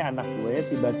bayangin ya anak gue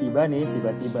tiba-tiba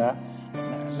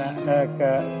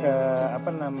ke apa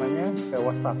namanya ke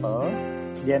wastafel,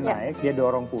 dia naik, dia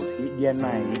dorong kursi, dia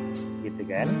naik gitu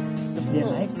kan, terus dia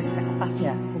naik ke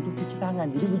atasnya untuk cuci tangan.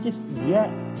 Jadi which is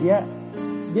dia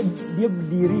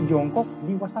berdiri jongkok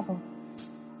di wastafel.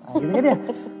 Nah, gitu kan ya.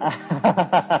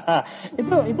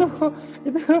 itu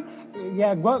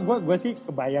ya gue sih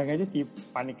kebayang aja sih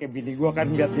paniknya bini gue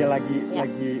kan lihat dia lagi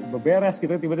beberes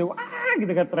gitu, tiba-tiba wah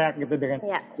gitu kan teriak gitu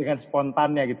dengan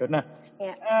spontannya gitu. Nah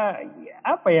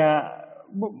apa ya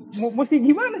mesti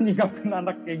gimana nih nyikapin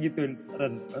anak kayak gitu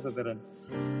Ren?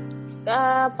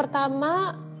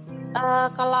 Pertama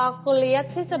kalau aku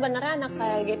lihat sih sebenarnya anak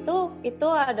kayak gitu itu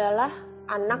adalah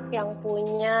anak yang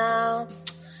punya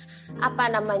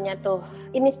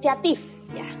inisiatif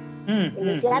ya.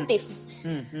 Inisiatif.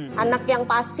 Anak yang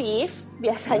pasif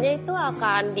biasanya itu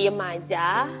akan diem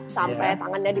aja sampai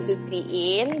tangannya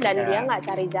dicuciin dan dia nggak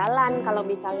cari jalan. Kalau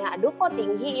misalnya aduh kok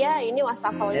tinggi ya ini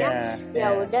wastafelnya,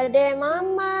 ya udah deh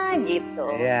mama gitu.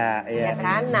 Ya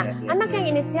kan. Nah anak yang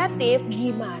inisiatif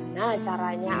gimana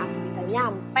caranya aku bisa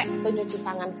nyampe tuh nyuci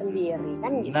tangan sendiri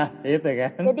kan gitu. Nah itu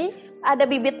kan. Jadi ada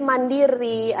bibit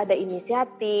mandiri, ada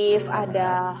inisiatif,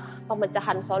 ada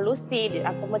pemecahan solusi,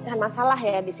 pemecahan masalah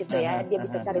ya di situ ya. Dia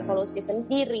bisa cari solusi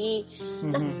sendiri.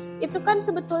 Nah, itu kan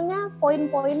sebetulnya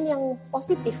poin-poin yang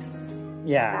positif.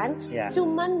 Kan?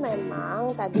 Cuman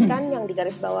memang tadi kan yang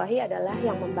digarisbawahi adalah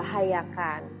yang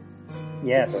membahayakan.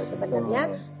 Yes. Gitu.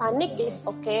 Sebenarnya panik it's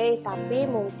okay,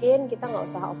 tapi mungkin kita nggak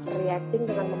usah overreacting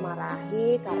dengan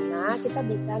memarahi karena kita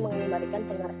bisa memberikan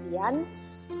pengertian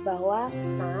bahwa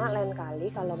lain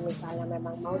kali kalau misalnya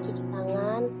memang mau cuci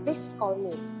tangan, please call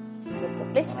me. Gitu.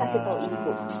 Please kasih tahu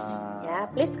ibu, ya.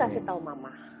 Please kasih tahu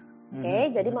mama. Oke,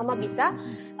 jadi mama bisa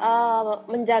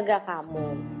menjaga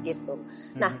kamu, gitu.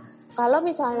 Nah, kalau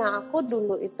misalnya aku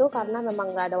dulu itu karena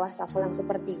memang nggak ada wastafel yang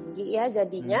super tinggi ya,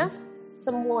 jadinya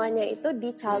semuanya itu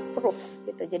di childproof,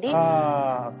 gitu. Jadi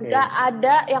nggak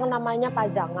ada yang namanya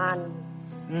pajangan,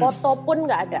 foto pun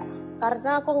nggak ada,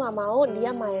 karena aku nggak mau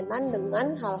dia mainan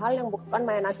dengan hal-hal yang bukan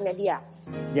mainannya dia.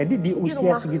 Jadi di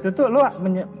usia segitu tuh lo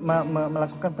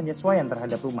melakukan penyesuaian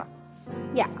terhadap rumah?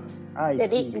 Ya,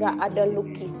 jadi nggak ada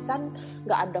lukisan,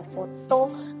 nggak ada foto,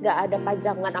 nggak ada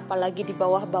pajangan apalagi di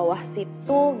bawah-bawah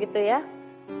situ gitu ya.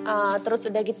 Terus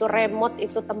udah gitu remote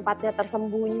itu tempatnya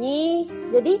tersembunyi.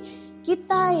 Jadi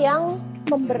kita yang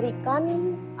memberikan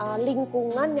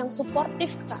lingkungan yang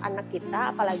suportif ke anak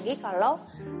kita, apalagi kalau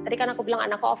tadi kan aku bilang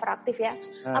anakku overaktif ya.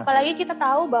 Apalagi kita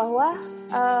tahu bahwa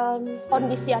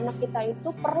kondisi anak kita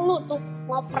itu perlu tuh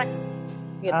ngoprek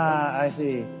gitu. I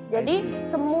see. Jadi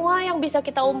semua yang bisa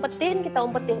kita umpetin.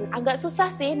 Agak susah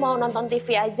sih mau nonton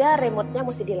TV aja remote-nya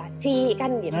mesti dilaci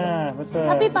kan gitu. Betul,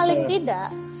 tapi paling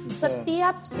tidak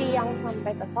setiap siang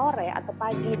sampai ke sore atau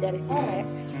pagi dari sore,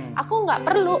 aku nggak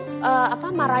perlu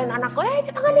marahin anakku,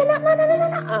 jangan ya nak,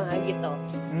 gitu.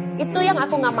 Itu yang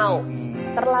aku nggak mau.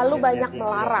 Terlalu banyak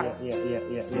melarang,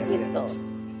 gitu.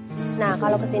 Nah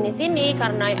kalau kesini-sini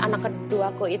karena anak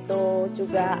keduaku itu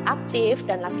juga aktif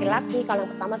dan laki-laki, kalau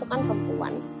yang pertama tuh kan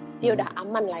perempuan, dia udah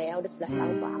aman lah ya, udah 11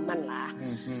 tahun tuh aman lah.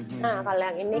 Nah kalau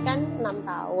yang ini kan 6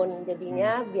 tahun,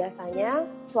 jadinya biasanya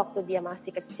waktu dia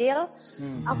masih kecil,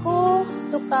 aku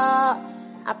suka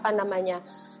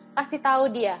kasih tahu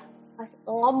dia,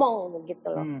 ngomong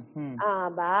gitu loh.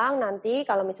 Bang nanti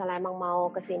kalau misalnya emang mau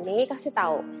kesini kasih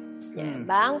tahu. Ya,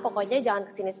 Bang pokoknya jangan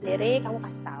kesini sendiri, kamu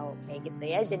kasih tahu kayak gitu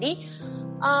ya. Jadi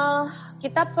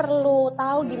kita perlu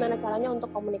tahu gimana caranya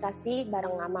untuk komunikasi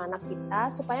bareng sama anak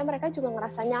kita supaya mereka juga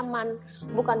ngerasa nyaman,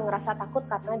 bukan ngerasa takut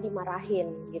karena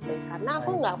dimarahin gitu. Karena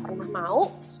aku nggak pernah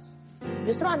mau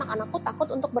justru anak-anakku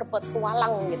takut untuk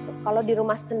berpetualang gitu. Kalau di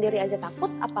rumah sendiri aja takut,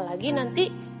 apalagi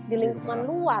nanti di lingkungan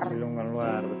luar. Di lingkungan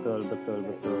luar, betul.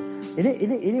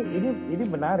 Ini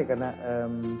menarik karena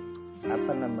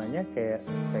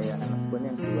kayak anak gue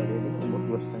yang keluar ini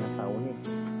umur 2,5 tahun nih.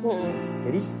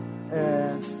 Jadi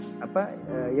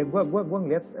gue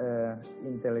ngeliat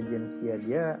intelijensia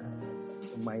dia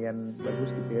lumayan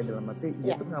bagus gitu ya, dalam arti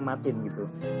dia tuh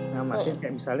ngamatin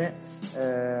kayak misalnya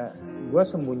gue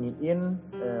sembunyiin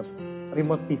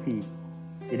remote TV.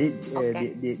 Jadi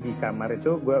di kamar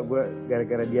itu gue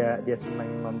gara-gara dia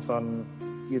senang nonton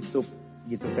YouTube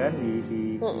gitu kan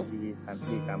di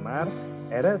kamar.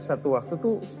 Akhirnya satu waktu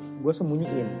tuh gue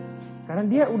sembunyiin karena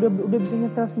dia udah bisa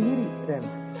nyetel sendiri kan.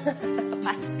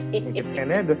 Pasti.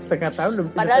 Karena 2,5 tahun udah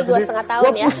bisa. Padahal 2,5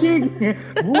 tahun ya.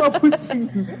 Gue pusing.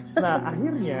 Nah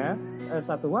akhirnya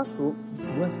satu waktu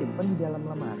gue simpen di dalam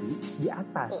lemari di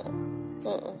atas.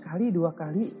 Kali 2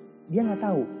 kali dia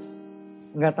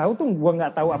nggak tahu tuh, gue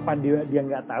nggak tahu apa dia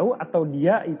nggak tahu atau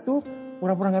dia itu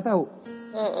pura-pura nggak tahu.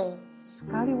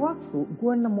 Sekali waktu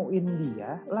gue nemuin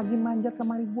dia lagi manjat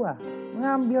lemari gue,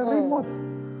 ngambil remote.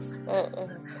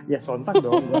 Ya sontak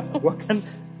dong, gue kan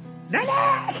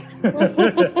Nenek!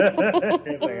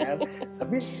 Gitu kan.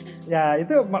 Tapi ya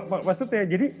itu maksudnya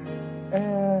jadi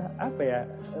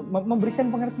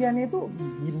memberikan pengertiannya itu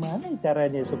gimana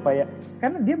caranya supaya,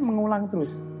 karena dia mengulang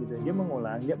terus gitu, dia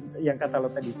yang kata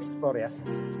lo tadi explore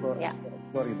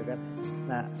gitu kan.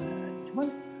 Nah cuman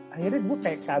akhirnya gue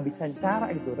kayak kehabisan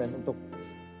cara gitu Ren untuk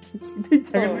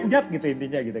itu jangan manjat gitu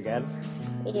intinya gitu kan.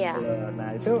 Iya.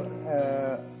 Nah itu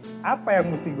apa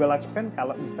yang mesti gue lakukan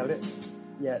kalau misalnya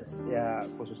ya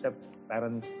khususnya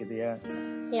parents gitu ya,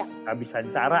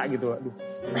 kehabisan cara gitu, aduh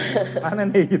mana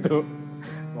nih gitu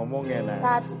ngomongnya.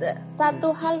 Nah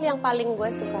satu hal yang paling gue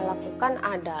suka lakukan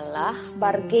adalah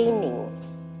bargaining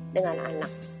dengan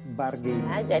anak.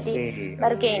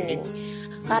 Bargaining.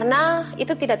 Karena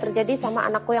itu tidak terjadi sama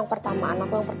anakku yang pertama.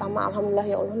 Alhamdulillah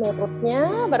ya Allah,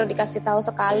 nurutnya baru dikasih tahu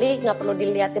sekali, nggak perlu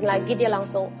diliatin lagi, dia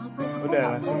langsung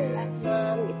udah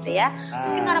gitu ya.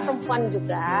 Mungkin karena perempuan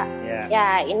juga.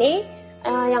 Ya ini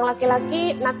yang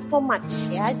laki-laki not so much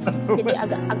ya, jadi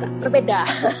agak berbeda.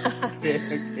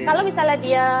 Kalau misalnya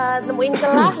dia nemuin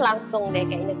celah, langsung deh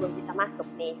kayaknya gue bisa masuk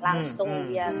nih, langsung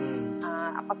dia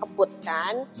kebut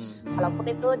kan. Kalaupun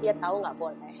itu dia tahu nggak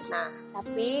boleh. Nah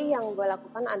tapi yang gue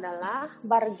lakukan adalah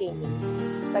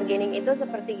bargaining itu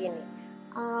seperti gini,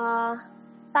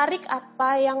 tarik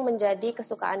apa yang menjadi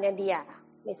kesukaannya dia.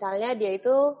 Misalnya dia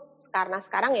itu karena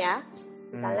sekarang ya,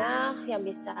 misalnya yang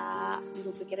bisa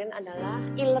gue pikirin adalah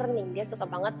e-learning. Dia suka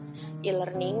banget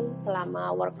e-learning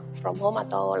selama work from home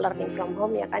atau learning from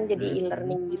home ya kan. Jadi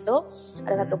e-learning gitu.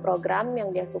 Ada satu program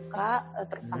yang dia suka,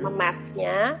 terutama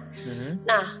maths-nya.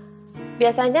 Nah,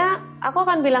 biasanya aku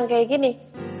akan bilang kayak gini,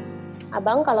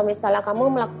 Abang kalau misalnya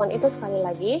kamu melakukan itu sekali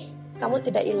lagi, kamu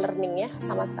tidak e-learning ya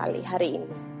sama sekali hari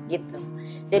ini. Gitu.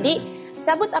 Jadi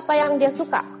cabut apa yang dia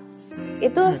suka.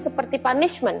 Itu seperti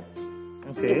punishment.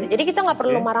 Gitu. Jadi kita nggak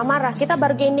perlu marah-marah, kita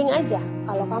bargaining aja.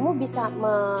 Kalau kamu bisa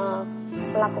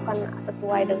melakukan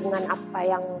sesuai dengan apa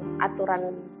yang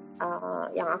aturan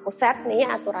yang aku set nih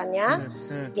aturannya,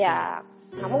 ya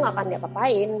kamu nggak akan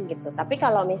diapa-apain gitu. Tapi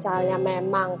kalau misalnya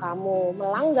memang kamu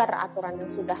melanggar aturan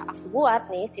yang sudah aku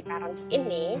buat nih si parents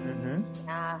ini,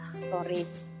 nah sorry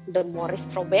the more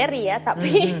strawberry ya,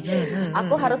 tapi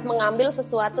aku harus mengambil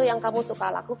sesuatu yang kamu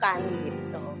suka lakukan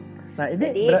gitu. Nah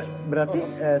ini berarti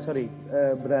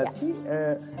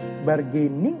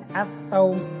bargaining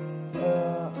atau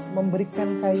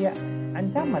memberikan kayak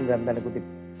ancaman dalam tanda kutip?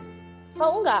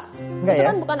 Oh enggak itu ya?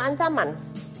 Kan bukan ancaman.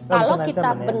 Kalau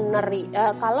kita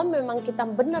kalau memang kita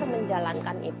benar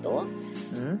menjalankan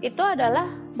itu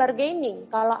adalah bargaining.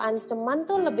 Kalau ancaman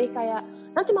tuh lebih kayak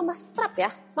nanti mama strap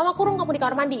ya, mama kurung kamu di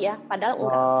kamar mandi ya, padahal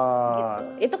enggak.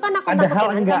 Gitu. Itu kan aku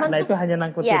takutin ancaman tuh. Nah itu hanya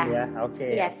nangkutin ya. Oke.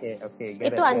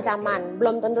 Itu ancaman,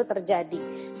 belum tentu terjadi.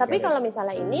 Tapi kalau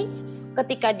misalnya ini,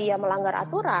 ketika dia melanggar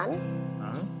aturan,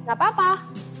 nggak apa-apa.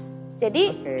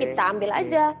 Jadi kita ambil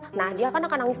aja. Nah dia kan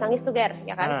akan nangis-nangis tuh Ger,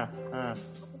 ya kan?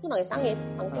 Itu nangis-nangis,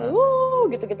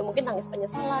 gitu-gitu, mungkin nangis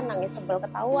penyesalan, nangis sebel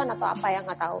ketahuan atau apa ya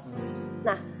nggak tahu.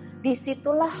 Nah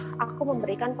disitulah aku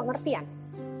memberikan pengertian.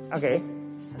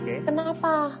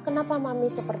 Kenapa mami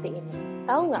seperti ini?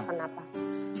 Tahu nggak kenapa?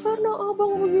 Karena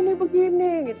abang begini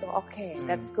gitu.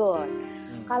 That's good.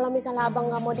 Kalau misalnya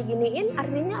abang nggak mau diginiin,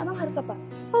 artinya abang harus apa?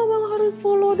 Abang harus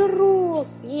follow the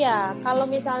rules. Iya. Kalau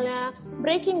misalnya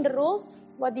breaking the rules,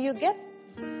 what do you get?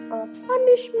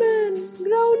 Punishment,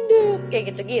 grounded,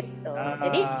 kayak gitu-gitu.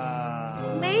 Jadi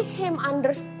make him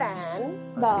understand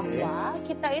bahwa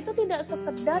kita itu tidak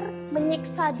sekedar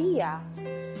menyiksa dia,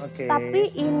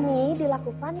 tapi ini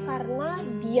dilakukan karena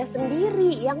dia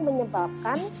sendiri yang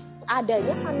menyebabkan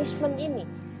adanya punishment ini.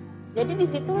 Jadi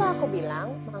disitulah aku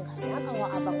bilang, makanya kalau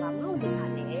abang nggak mau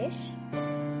di-punish,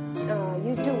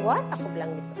 you do what? Aku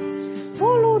bilang gitu.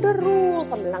 Follow the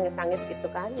rules, sambil nangis-nangis gitu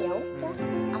kan. Ya udah,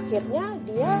 akhirnya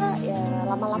dia ya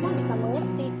lama-lama bisa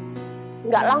mengerti.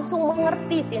 Nggak langsung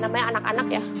mengerti sih, namanya anak-anak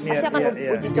ya. Pasti akan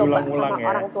uji coba sama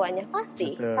orang tuanya,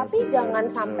 pasti. Betul, tapi jangan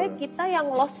sampai kita yang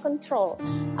lost control.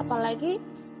 Apalagi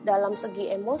dalam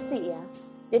segi emosi ya.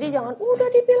 Jadi jangan udah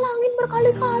dibilangin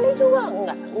berkali-kali juga,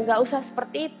 nggak usah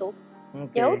seperti itu.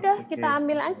 Ya udah kita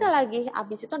ambil aja lagi.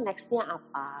 Abis itu nextnya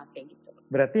apa kayak gitu.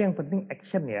 Berarti yang penting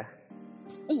action ya.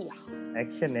 Iya.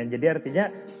 Action ya. Jadi artinya,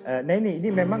 nah ini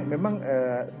memang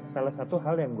salah satu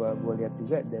hal yang gue lihat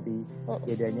juga dari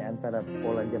bedanya antara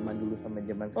pola zaman dulu sama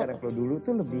zaman sekarang. Kalau dulu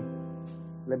tuh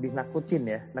lebih nakutin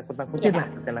ya, nakut-nakutin lah,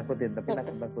 bukan nakutin tapi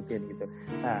nakut-nakutin gitu.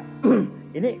 Nah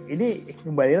ini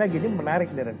kembali lagi, ini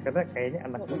menarik beneran karena kayaknya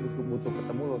anak gue butuh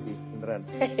ketemu loh sih beneran.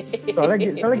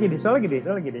 Soalnya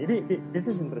gini, ini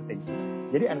this is interesting.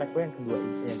 Jadi anak gue yang kedua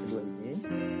ini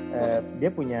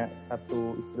dia punya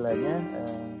satu istilahnya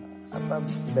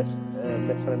best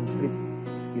friend sleep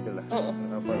gitu lah,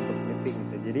 untuk sleeping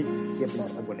gitu. Jadi dia punya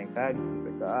satu boneka gitu,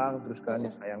 pegang terus kan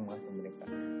dia sayang banget sama boneka.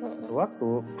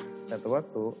 Satu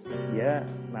waktu dia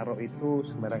naruh itu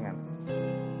sembarangan.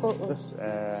 Terus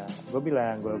gue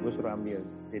bilang, gue suruh ambil,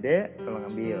 Dede tolong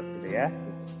ambil gitu ya.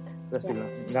 Terus dia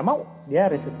bilang nggak mau,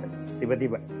 dia resisten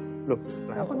tiba-tiba. Loh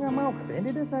kenapa nggak mau? Katanya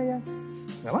Dede sayang.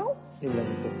 Nggak mau, dia bilang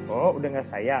gitu. Oh udah nggak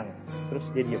sayang. Terus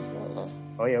dia diem.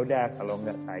 Oh ya udah, kalau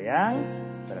nggak sayang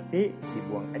berarti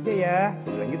dibuang aja ya,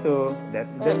 gue bilang gitu.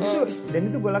 Dan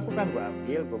itu gue lakukan, gue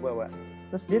ambil, gue bawa.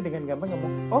 Terus dia dengan gampang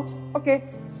ngomong, oh oke,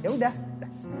 ya udah.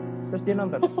 Terus dia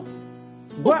nonton.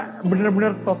 Gue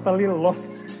bener-bener totally lost.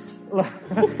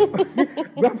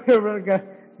 Gue bener-bener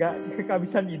gak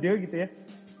kehabisan ide gitu ya.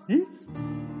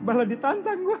 Malah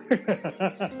ditantang gue.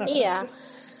 Iya.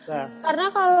 Nah. Karena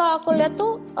kalau aku lihat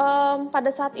tuh pada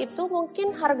saat itu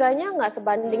mungkin harganya nggak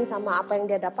sebanding sama apa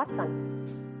yang dia dapatkan.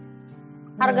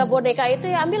 Harga boneka itu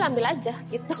ya ambil aja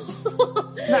gitu.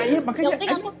 Nah iya makanya. Yang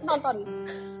penting aku nonton.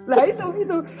 Lah itu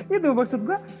maksud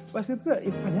gua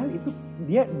padahal itu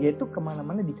dia itu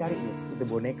kemana-mana dicari ya itu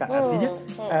boneka. Artinya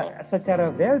secara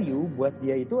value buat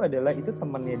dia itu adalah itu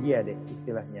temannya dia deh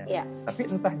istilahnya. Yeah. Tapi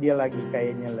entah dia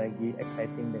kayaknya lagi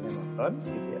exciting dengan nonton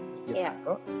gitu ya. Dia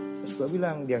terus gue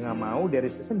bilang dia nggak mau dari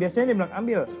season, biasanya dia bilang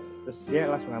ambil, terus dia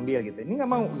langsung ambil gitu. Ini nggak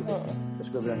mau gitu. Terus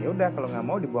gue bilang ya udah kalau nggak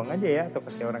mau dibuang aja ya atau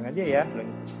kasih orang aja ya.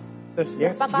 Terus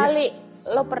berapa kali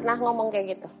lo pernah ngomong kayak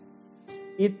gitu?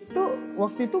 Itu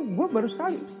waktu itu gue baru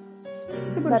sekali.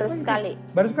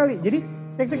 Baru sekali. Jadi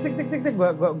tek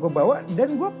gue bawa dan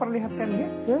gue perlihatkan dia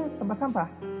ke tempat sampah.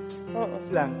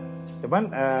 Bilang cuman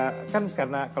kan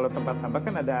karena kalau tempat sampah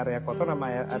kan ada area kotor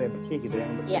sama area bersih gitu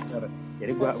yang bersih.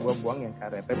 Jadi gua buang yang ke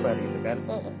area paper gitu kan.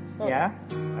 Ya,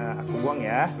 aku buang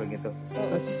ya begitu.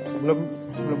 Terus sebelum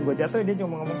gua jatuh dia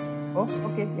cuma ngomong, "Oh,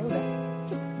 oke, ya udah."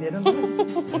 Dia nonton.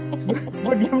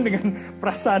 Gua diam dengan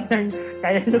perasaan yang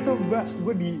kayaknya tuh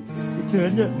gua di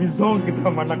istilahnya di zone gitu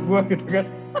sama anak gua gitu kan.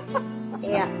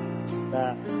 Iya.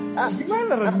 Nah,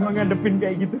 gimana ngadepin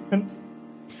kayak gitu kan?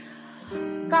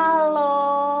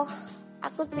 Kalau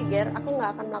aku sih aku nggak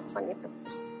akan melakukan itu.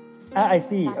 I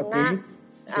see.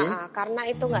 Karena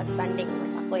itu nggak sebanding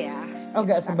menurut aku ya. Oh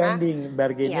nggak sebanding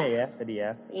bargainnya ya tadi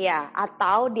ya? Iya.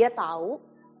 Atau dia tahu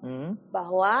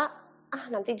bahwa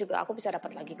nanti juga aku bisa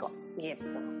dapat lagi kok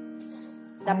gitu.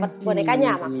 Dapat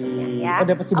bonekanya maksudnya ya. Oh,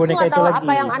 dapat si boneka itu lagi. Aku nggak tahu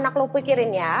apa yang anak lo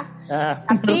pikirin ya.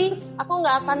 Tapi aku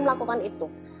nggak akan melakukan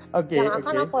itu. Yang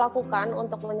akan aku lakukan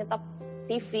untuk menyetop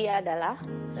TV adalah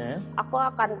aku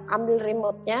akan ambil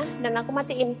remote-nya dan aku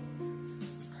matiin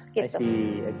gitu.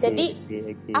 Jadi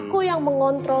aku yang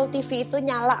mengontrol TV itu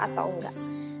nyala atau enggak.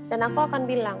 Dan aku akan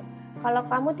bilang, kalau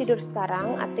kamu tidur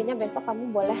sekarang artinya besok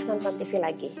kamu boleh nonton TV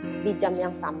lagi di jam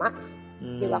yang sama,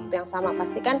 di waktu yang sama.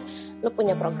 Pastikan lu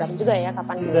punya program juga ya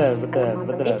kapan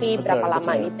nonton TV, berapa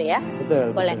lama gitu ya.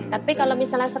 Boleh. Tapi kalau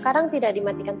misalnya sekarang tidak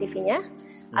dimatikan TV-nya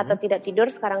atau tidak tidur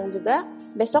sekarang juga,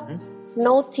 besok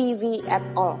no TV at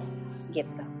all,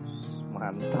 gitu.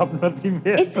 Mantap, no TV.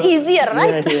 It's easier,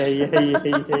 right? Iya.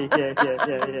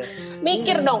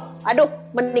 Mikir dong, aduh,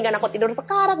 mendingan aku tidur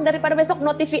sekarang daripada besok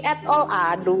no TV at all.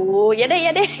 Aduh, ya deh,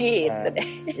 gitu deh.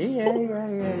 Iya.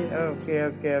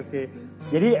 Oke.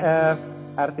 Jadi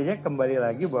artinya kembali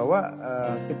lagi bahwa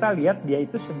kita lihat dia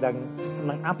itu sedang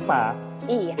senang apa,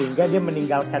 sehingga dia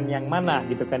meninggalkan yang mana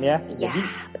gitu kan ya. Iya, jadi,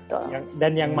 betul.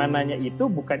 Dan yang mananya itu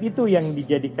bukan itu yang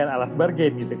dijadikan alat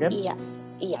bargain gitu kan? Iya.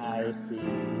 I see.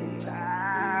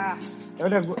 Ya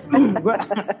udah,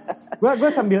 gue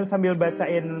sambil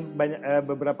bacain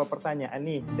beberapa pertanyaan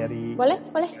nih dari. Boleh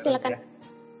silakan. Ya.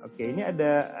 Oke, ini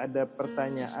ada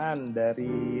pertanyaan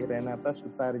dari Renata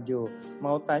Sutarjo.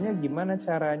 Mau tanya gimana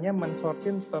caranya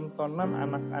mensortir tontonan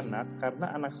anak-anak karena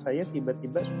anak saya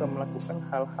tiba-tiba suka melakukan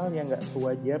hal-hal yang nggak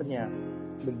sewajarnya.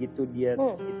 Begitu dia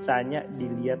ditanya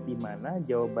dilihat di mana,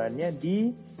 jawabannya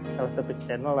di salah satu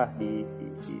channel lah di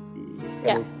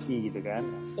televisi gitu kan.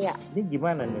 Iya. Ini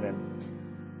gimana nih Ren?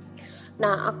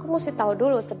 Nah, aku mesti tahu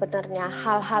dulu sebenarnya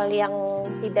hal-hal yang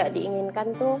tidak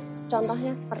diinginkan tuh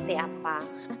contohnya seperti apa.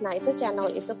 Nah, itu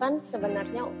channel itu kan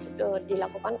sebenarnya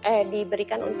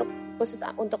diberikan untuk khusus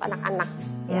untuk anak-anak,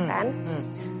 ya kan?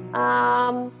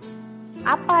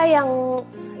 apa yang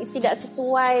tidak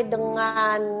sesuai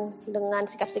dengan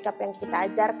sikap-sikap yang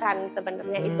kita ajarkan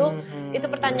sebenarnya. Itu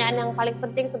pertanyaan yang paling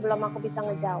penting sebelum aku bisa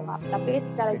ngejawab. Tapi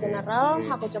secara general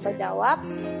aku coba jawab.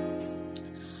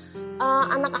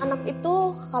 Anak-anak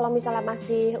itu kalau misalnya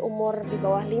masih umur di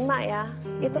bawah 5 ya,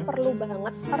 itu perlu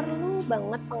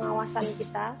banget pengawasan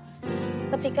kita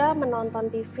ketika menonton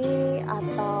TV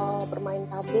atau bermain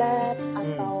tablet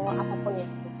atau apapun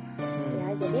itu.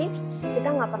 Ya, jadi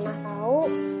kita nggak pernah tahu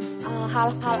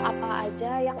hal-hal apa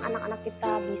aja yang anak-anak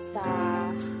kita bisa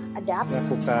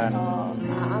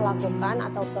lakukan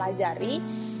atau pelajari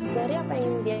dari apa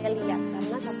yang dia lihat,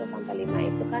 karena 1-5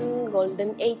 itu kan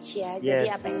golden age ya. Jadi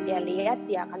apa yang dia lihat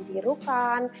dia akan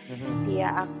tirukan, dia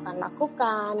akan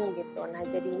lakukan gitu. Nah,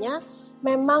 jadinya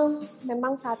memang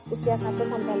saat usia 1-5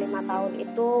 tahun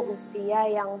itu usia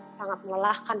yang sangat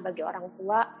melelahkan bagi orang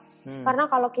tua. Karena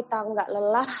kalau kita nggak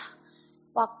lelah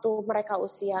waktu mereka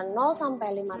usia 0-5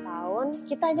 tahun,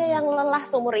 kita aja yang lelah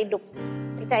seumur hidup.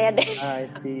 Percaya deh.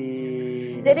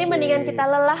 Jadi mendingan kita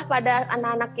lelah pada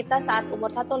anak-anak kita saat umur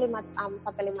 1-5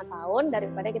 tahun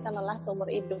daripada kita lelah seumur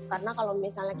hidup. Karena kalau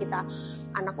misalnya kita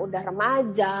anak udah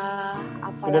remaja,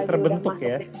 apalagi udah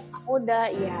masuk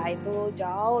muda, ya itu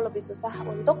jauh lebih susah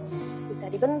untuk bisa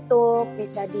dibentuk,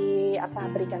 bisa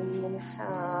berikan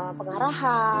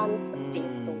pengarahan seperti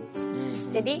itu.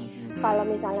 Jadi kalau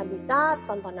misalnya bisa,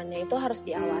 tontonannya itu harus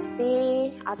diawasi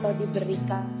atau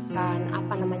diberikan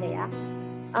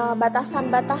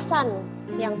batasan-batasan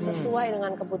yang sesuai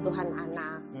dengan kebutuhan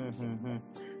anak.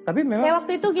 Tapi memang kayak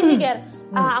waktu itu gini, Ger,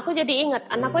 aku jadi ingat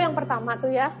anakku yang pertama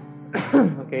tuh ya.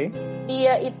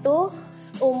 Dia itu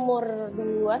umur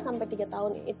 2-3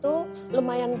 tahun itu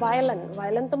lumayan violent.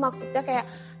 Violent tuh maksudnya kayak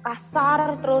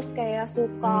kasar, terus kayak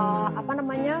suka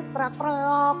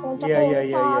teriak-teriak,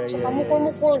 loncat-loncat, suka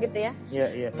mukul-mukul gitu ya.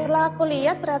 Setelah aku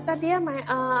lihat ternyata dia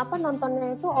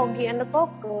nontonnya itu Oggy and the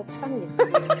Cockroach kan gitu.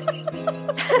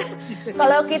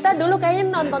 Kalau kita dulu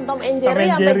kayaknya nonton Tom and Jerry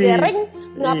sampai jereng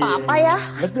nggak apa-apa ya.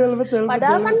 Betul.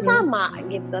 Padahal kan sama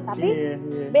gitu, tapi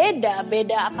beda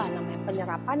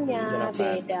penyerapannya,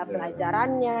 beda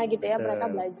pelajarannya gitu ya. Mereka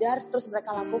belajar terus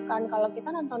mereka lakukan. Kalau kita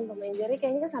nonton Tom and Jerry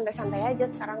kayaknya santai-santai aja,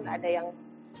 sekarang nggak ada yang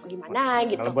gimana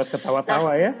gitu. Malah buat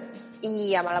ketawa-tawa ya?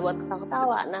 Iya, malah buat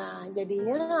ketawa-tawa. Nah,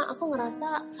 jadinya aku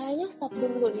ngerasa kayaknya stop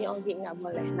dulu nih Oggy, nggak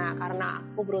boleh. Nah, karena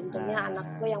aku beruntungnya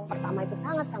anakku yang pertama itu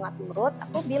sangat-sangat nurut,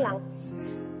 aku bilang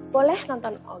boleh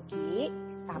nonton Oggy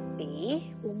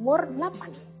tapi umur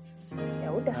 8.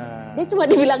 Ya udah, dia cuma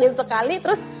dibilangin sekali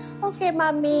terus oke,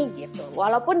 mami gitu.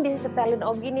 Walaupun disetelin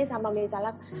Oggy nih sama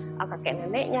misalnya kakek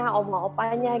neneknya, oma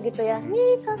opanya gitu ya.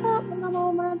 Nih kakak nggak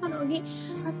mau menonton Oggy,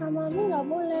 kata mami nggak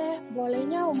boleh,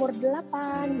 bolehnya umur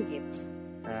 8 gitu.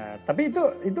 Nah, tapi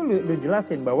itu lu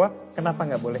jelasin bahwa kenapa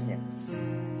nggak bolehnya?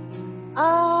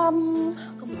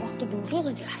 Waktu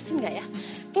dulu ngejelasin nggak ya?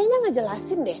 Kayaknya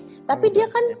ngejelasin deh. Tapi dia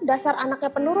kan dasar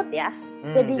anaknya penurut ya.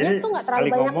 Jadinya tuh nggak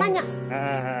terlalu banyak nanya.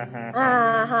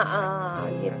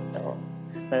 Gitu.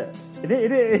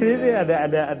 Ini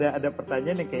ada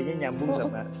pertanyaan yang kayaknya nyambung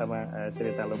sama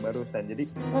cerita lo barusan. Jadi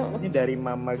ini dari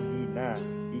Mama Gina.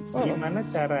 Gimana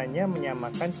caranya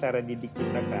menyamakan cara didik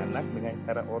kita ke anak dengan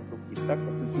cara ortu kita ke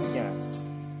cucunya?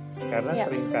 Karena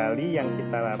seringkali yang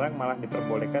kita larang malah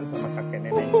diperbolehkan sama kakek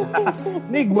nenek.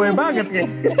 Ini gue banget nih.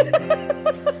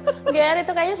 Ger,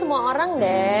 itu kayaknya semua orang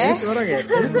deh. Semua orang ya?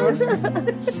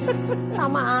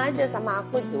 Sama aja sama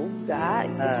aku juga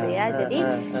gitu ya. Jadi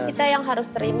kita yang harus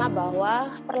terima bahwa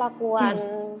perlakuan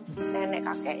nenek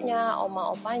kakeknya,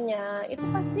 oma opanya itu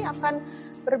pasti akan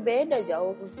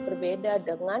jauh berbeda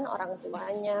dengan orang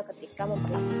tuanya ketika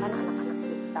memperlakukan anak-anak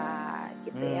kita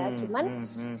gitu ya. Cuman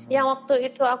yang waktu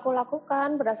itu aku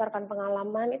lakukan berdasarkan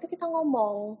pengalaman itu kita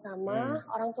ngomong sama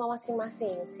orang tua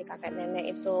masing-masing. Si kakek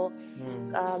nenek itu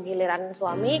giliran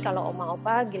suami, kalau oma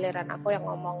opa giliran aku yang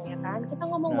ngomong ya kan. Kita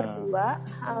ngomong berdua,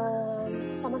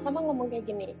 sama-sama ngomong kayak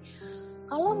gini.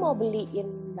 Kalau mau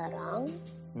beliin barang,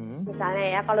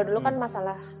 misalnya ya, kalau dulu kan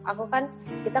masalah aku kan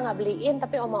kita nggak beliin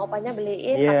tapi oma opanya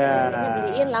beliin, kakek neneknya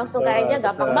beliin, langsung kayaknya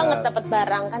gampang banget dapat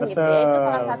barang kan gitu ya. Itu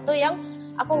salah satu yang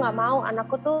aku nggak mau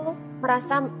anakku tuh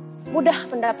merasa mudah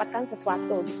mendapatkan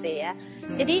sesuatu gitu ya.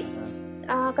 Jadi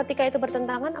ketika itu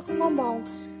bertentangan aku ngomong,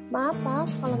 maaf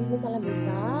kalau misalnya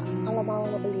bisa, kalau mau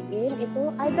ngebeliin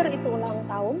itu either itu ulang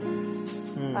tahun,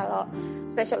 kalau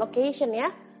special occasion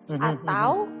ya,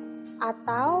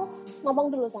 atau ngomong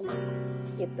dulu sama aku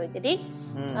gitu. Jadi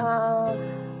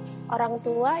orang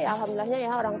tua ya alhamdulillahnya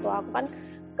ya, orang tua aku kan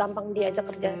gampang diajak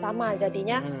kerja sama,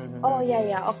 jadinya oh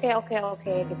ya oke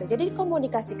gitu. Jadi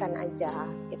komunikasikan aja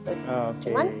gitu.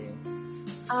 Cuman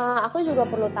aku juga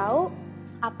perlu tahu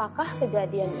apakah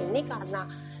kejadian ini karena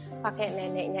kakek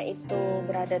neneknya itu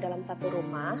berada dalam satu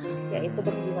rumah, yaitu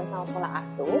berhubungan sama pola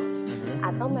asuh,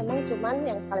 atau memang cuman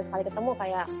yang sekali-sekali ketemu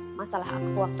kayak masalah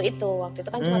aku waktu itu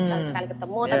kan cuma sekali-sekali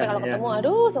ketemu, tapi kalau ketemu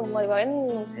aduh semua dibawain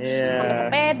sampai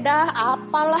sepeda,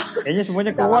 apalah. Kayaknya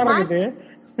semuanya keluar gitu ya.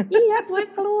 Iya,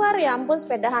 semuanya keluar, ya ampun,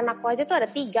 sepeda anakku aja tuh ada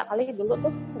 3 kali dulu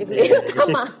tuh dibeliin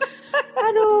sama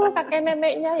aduh kakek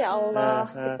neneknya, ya Allah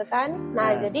gitu kan.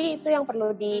 Nah jadi itu yang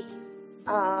perlu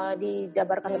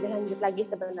dijabarkan lebih lanjut lagi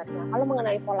sebenarnya. Kalau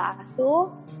mengenai pola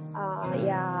asuh,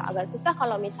 ya agak susah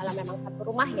kalau misalnya memang satu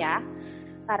rumah ya,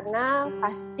 karena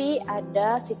pasti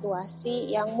ada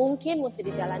situasi yang mungkin mesti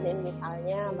dijalanin,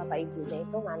 misalnya bapak ibunya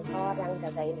itu ngantor, yang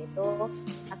jagain itu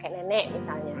kakek nenek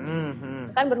misalnya.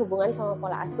 Itu kan berhubungan sama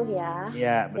pola asuh ya.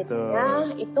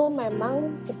 Jadinya itu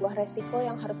memang sebuah resiko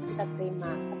yang harus kita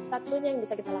terima. Satu-satunya yang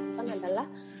bisa kita lakukan adalah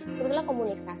sebetulnya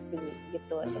komunikasi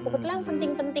gitu. Sebetulnya yang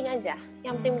penting-penting aja.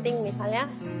 Yang penting misalnya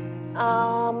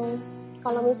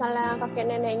kalau misalnya kakek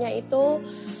neneknya itu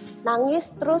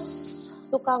nangis terus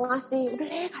suka ngasih, udah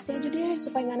deh kasih aja deh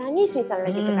supaya nggak nangis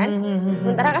misalnya gitu kan.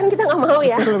 Sementara kan kita nggak mau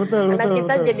ya, karena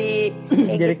kita jadi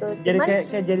kayak gitu. Cuman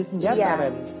kayak jadi senjata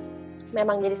kan.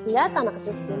 Memang jadi senjata anak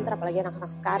kecil pintar, apalagi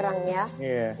anak-anak sekarang ya.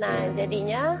 Nah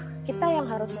jadinya kita yang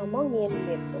harus ngomongin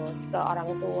gitu ke orang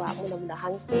tua.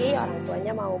 Mudah-mudahan sih orang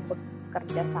tuanya mau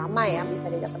bekerja sama ya, bisa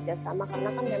diajak kerja sama,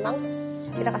 karena kan memang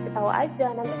kita kasih tahu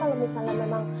aja. Nanti kalau misalnya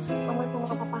memang mama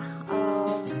sama papa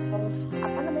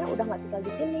udah nggak tinggal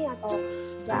di sini atau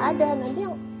nggak ada, nanti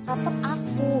yang rapet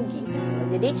aku gitu.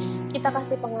 Jadi kita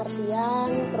kasih pengertian,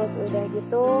 terus udah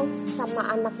gitu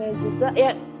sama anaknya juga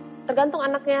ya, tergantung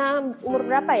anaknya umur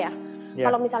berapa ya.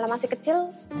 Kalau misalnya masih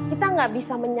kecil, kita nggak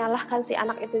bisa menyalahkan si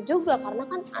anak itu juga, karena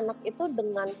kan anak itu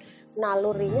dengan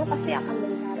nalurinya pasti akan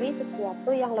mencari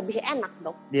sesuatu yang lebih enak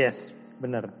dong. Yes,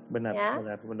 benar.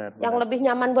 Yang lebih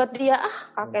nyaman buat dia,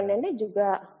 kakek nenek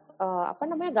juga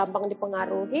gampang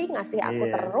dipengaruhi, ngasih aku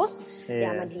terus,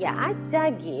 ya sama dia aja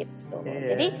gitu.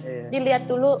 Jadi dilihat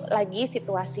dulu lagi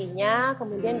situasinya,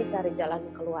 kemudian dicari jalan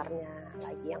keluarnya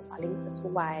lagi yang paling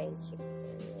sesuai gitu.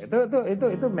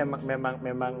 Itu memang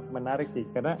menarik sih,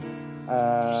 karena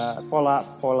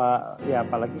pola ya,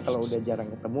 apalagi kalau udah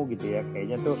jarang ketemu gitu ya,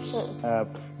 kayaknya tuh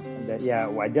ya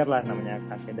wajar lah, namanya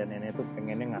kakek dan nenek tuh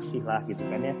pengennya ngasih lah gitu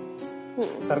kan ya.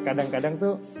 Terkadang-kadang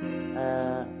tuh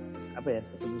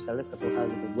misalnya satu hal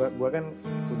gitu, gua kan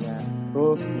punya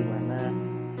rules di mana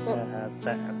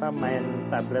main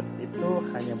tablet itu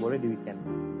hanya boleh di weekend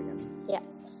gitu kan.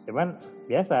 Cuman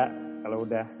biasa kalau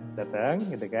udah datang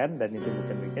gitu kan, dan itu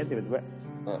bukan weekend, tiba-tiba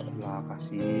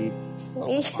kasih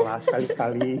malah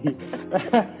sekali-kali.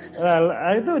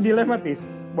 Itu dilematis,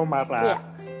 mau marah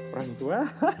orang tua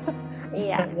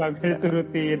nggak bisa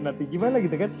diturutin, nanti gimana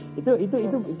gitu kan. Itu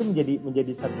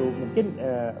menjadi satu, mungkin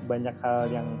banyak hal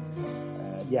yang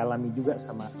dialami juga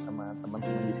sama teman-teman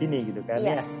di sini gitu kan.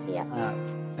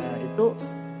 Itu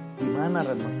gimana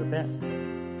kan, maksudnya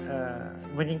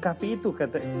menyingkapi itu.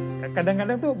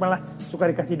 Kadang-kadang tuh malah suka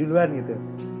dikasih duluan gitu,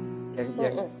 yang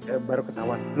baru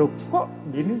ketahuan, loh kok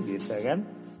gini gitu kan.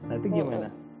 Nah itu gimana?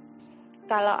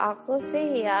 Kalau aku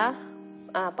sih ya,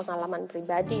 pengalaman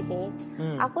pribadi nih,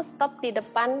 aku stop di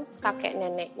depan kakek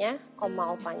neneknya,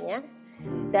 oma opanya,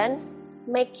 dan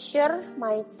make sure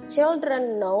my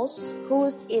children knows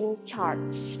who's in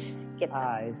charge gitu.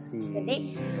 I see. Jadi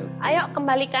ayo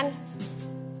kembalikan,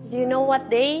 do you know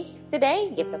what day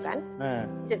today gitu kan.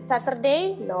 Is it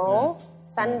Saturday? No.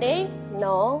 Sunday?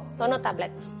 No. So no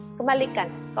tablet. Kembalikan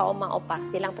ke oma opa,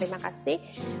 bilang terima kasih,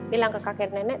 bilang ke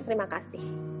kakek nenek terima kasih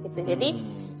gitu. Jadi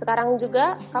sekarang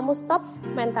juga kamu stop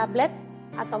main tablet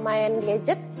atau main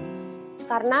gadget,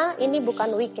 karena ini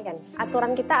bukan weekend.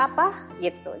 Aturan kita apa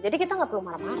gitu. Jadi kita nggak perlu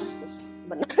marah-marah sih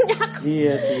sebenarnya.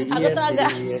 Aku tuh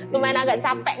lumayan agak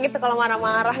capek gitu kalau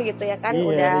marah-marah gitu ya kan.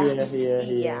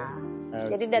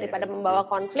 Jadi daripada membawa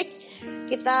konflik,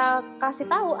 kita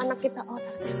kasih tahu anak kita, oh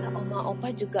ternyata oma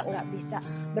opa juga nggak bisa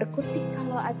berkutik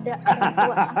kalau ada orang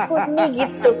tua aku nih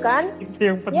gitu kan. Itu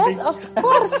yang penting. Yes of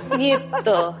course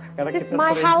gitu. This is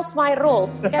my house, my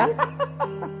rules kan.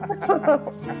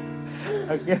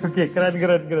 Oke, keren.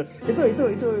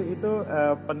 Itu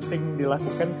penting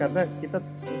dilakukan, karena kita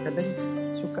kadang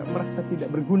suka merasa tidak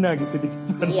berguna gitu di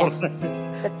depan orang.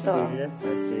 Betul.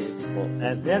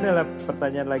 Nah, ini adalah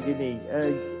pertanyaan lagi nih.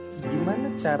 Gimana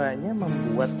caranya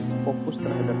membuat fokus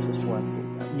terhadap sesuatu?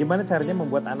 Gimana caranya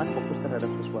membuat anak fokus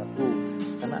terhadap sesuatu?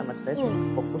 Karena anak saya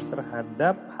fokus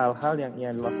terhadap hal-hal yang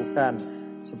ia lakukan.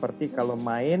 Seperti kalau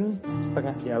main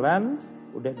setengah jalan,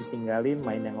 udah ditinggalin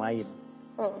main yang lain.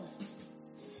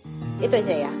 Itu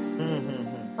aja ya.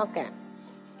 Oke.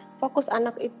 Fokus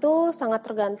anak itu sangat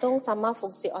tergantung sama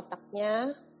fungsi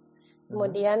otaknya,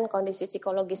 kemudian kondisi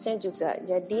psikologisnya juga.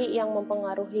 Jadi yang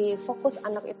mempengaruhi fokus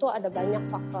anak itu ada banyak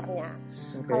faktornya.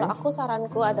 Kalau aku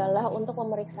saranku adalah untuk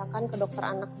memeriksakan ke dokter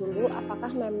anak dulu apakah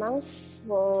memang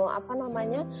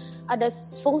ada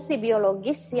fungsi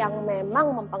biologis yang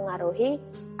memang mempengaruhi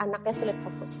anaknya sulit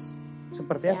fokus.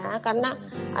 Seperti apa? Ya, karena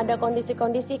ada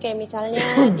kondisi-kondisi kayak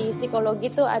misalnya di psikologi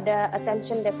itu ada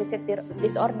attention deficit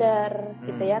disorder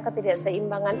gitu ya,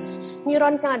 ketidakseimbangan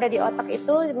neurons yang ada di otak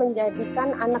itu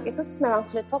menjadikan anak itu memang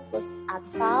sulit fokus,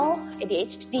 atau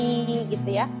ADHD gitu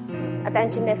ya,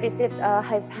 attention deficit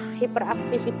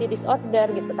hyperactivity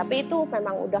disorder gitu. Tapi itu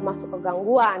memang udah masuk ke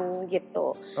gangguan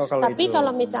gitu. Tapi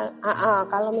kalau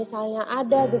misalnya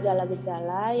ada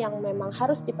gejala-gejala yang memang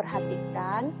harus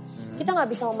diperhatikan, kita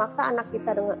nggak bisa memaksa anak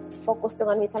kita dengan fokus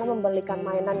dengan misalnya membelikan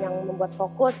mainan yang membuat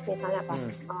fokus, misalnya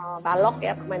balok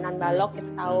ya, permainan balok kita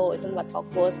tahu itu membuat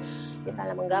fokus,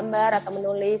 misalnya menggambar atau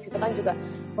menulis itu kan juga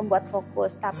membuat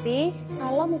fokus. Tapi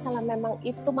kalau misalnya memang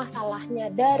itu masalahnya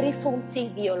dari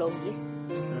fungsi biologis,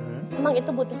 memang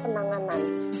itu butuh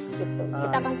penanganan gitu.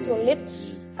 Kita akan sulit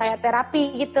kayak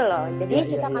terapi gitu loh.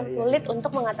 Jadi kita akan sulit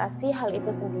untuk mengatasi hal itu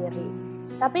sendiri.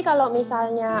 Tapi kalau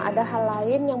misalnya ada hal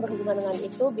lain yang berhubungan dengan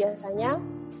itu, biasanya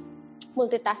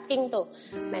multitasking tuh,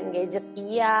 main gadget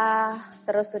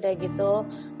terus udah gitu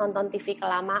nonton TV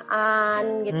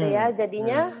kelamaan gitu ya,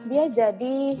 jadinya dia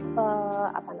jadi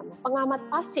pengamat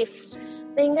pasif,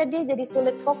 sehingga dia jadi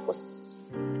sulit fokus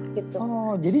gitu.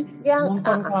 Oh, jadi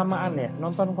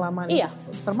nonton kelamaan iya.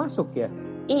 Itu termasuk ya?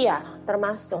 Iya,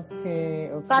 termasuk. Okay.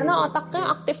 Karena otaknya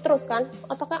aktif terus kan,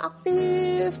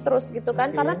 gitu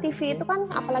kan. Karena TV itu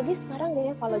kan, apalagi sekarang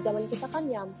ya, kalau zaman kita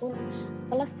kan ya ampun,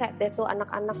 selesai deh tuh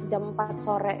anak-anak jam 4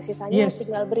 sore, sisanya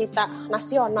tinggal berita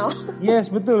nasional.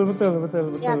 Yes, betul.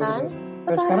 Ya kan?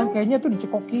 Sekarang kayaknya tuh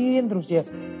dicekokin terus ya.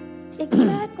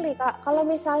 Exactly, Kak. Kalau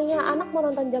misalnya anak mau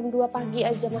nonton jam 2 pagi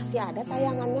aja masih ada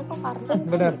tayangannya kok, kartun.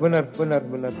 Benar.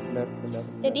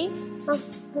 Jadi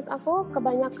maksud aku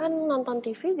kebanyakan nonton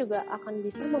TV juga akan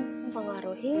bisa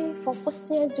mempengaruhi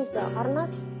fokusnya juga,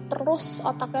 karena terus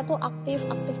otaknya tuh aktif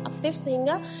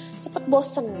sehingga cepet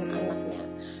bosen anaknya.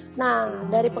 Nah,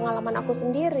 dari pengalaman aku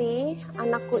sendiri,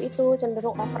 anakku itu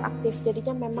cenderung overaktif,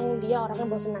 jadinya memang dia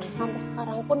orangnya bosenan, sampai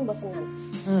sekarang pun bosenan.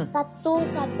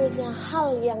 Satu-satunya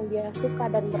hal yang dia suka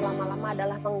dan berlama-lama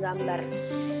adalah menggambar.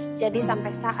 Jadi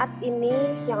sampai saat ini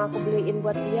yang aku beliin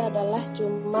buat dia adalah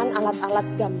cuman alat-alat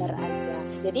gambar aja.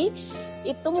 Jadi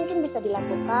itu mungkin bisa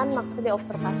dilakukan, maksudnya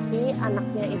diobservasi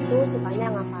anaknya itu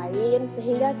sukanya ngapain,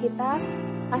 sehingga kita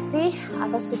kasih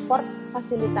atau support,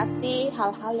 fasilitasi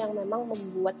hal-hal yang memang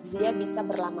membuat dia bisa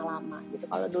berlama-lama gitu.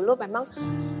 Kalau dulu memang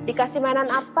dikasih mainan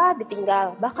apa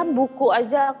ditinggal, bahkan buku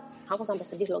aja aku sampai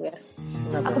sedih loh, Ger.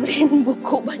 Aku beliin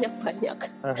buku banyak-banyak.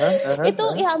 Itu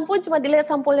ya ampun, cuma dilihat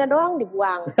sampulnya doang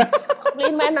dibuang.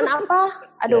 Beliin mainan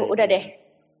apa? Aduh, udah deh.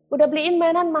 Udah beliin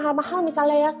mainan mahal-mahal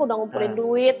misalnya ya, aku udah ngumpulin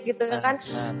duit gitu kan.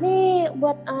 Nih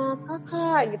buat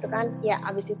kakak gitu kan. Ya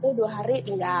abis itu 2 hari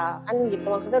tinggal kan gitu.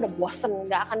 Maksudnya udah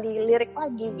bosen, gak akan dilirik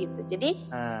lagi gitu. Jadi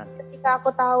ketika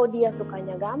aku tahu dia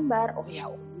sukanya gambar, oh ya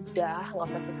udah, gak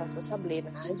usah susah-susah, beliin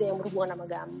aja yang berhubungan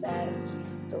sama gambar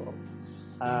gitu.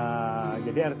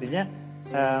 Jadi artinya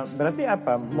berarti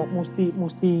apa?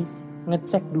 Mesti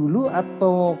ngecek dulu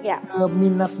atau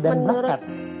minat dan bakat?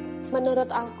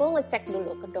 Menurut aku ngecek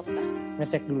dulu ke dokter.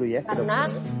 Ngecek dulu ya. Karena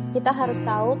kita harus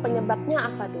tahu penyebabnya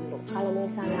apa dulu. Kalau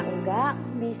misalnya enggak,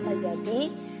 bisa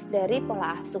jadi dari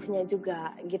pola asuhnya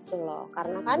juga gitu loh.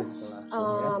 Karena kan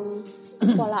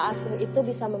pola asuh itu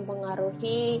bisa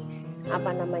mempengaruhi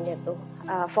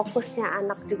fokusnya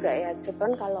anak juga ya.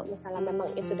 Cuman kalau misalnya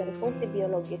memang itu dari fungsi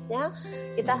biologisnya,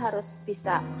 kita harus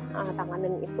bisa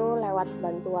tanganin itu lewat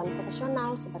bantuan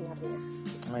profesional sebenarnya.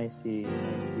 I see.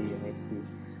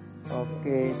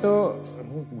 Oke, itu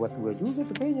buat gue juga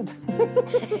tuh kayaknya.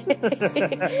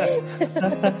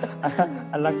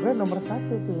 Anak gue nomor 1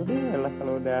 tuh, udah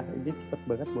kalau udah ini cepet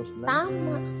banget bosan.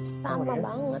 Sama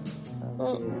banget.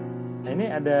 Nah ini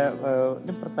ada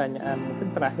ini pertanyaan mungkin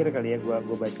terakhir kali ya,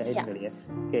 gue bacain kali ya.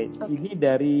 Oke. Ini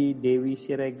dari Dewi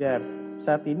Siregar.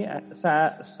 Saat ini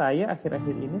saya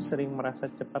akhir-akhir ini sering merasa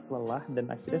cepat lelah dan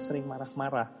akhirnya sering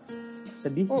marah-marah.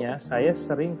 Sedihnya, saya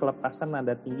sering kelepasan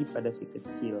nada tinggi pada si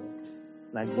kecil.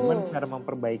 Nah, gimana cara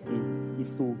memperbaiki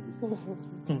itu?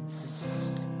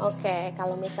 Oke,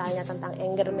 kalau misalnya tentang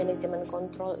anger management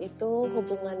control itu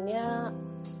hubungannya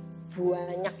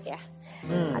banyak ya.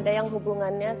 Ada yang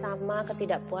hubungannya sama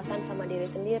ketidakpuasan sama diri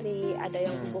sendiri, ada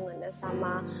yang hubungannya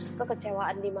sama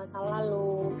kekecewaan di masa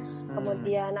lalu,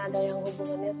 kemudian ada yang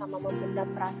hubungannya sama memendam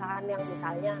perasaan yang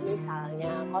misalnya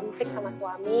konflik sama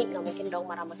suami, nggak mungkin dong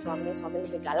marah sama suami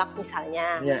lebih galak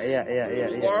misalnya,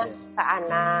 jadinya ke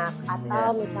anak,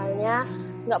 atau misalnya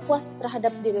nggak puas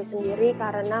terhadap diri sendiri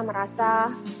karena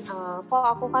merasa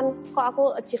kok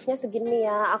aku achieve-nya segini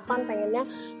ya, aku kan pengennya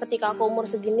ketika aku umur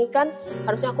segini kan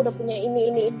harusnya aku udah punya ini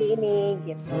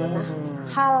gitu. Nah,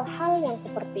 hal-hal yang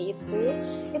seperti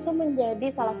itu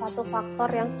menjadi salah satu faktor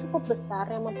yang cukup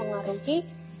besar yang mempengaruhi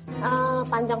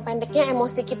panjang pendeknya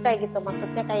emosi kita gitu.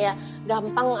 Maksudnya kayak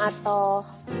gampang atau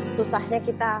susahnya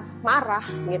kita marah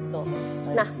gitu.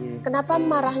 Nah, kenapa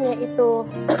marahnya itu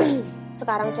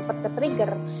sekarang cepat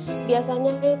ke-trigger?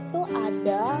 Biasanya itu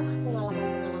ada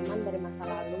pengalaman-pengalaman dari masa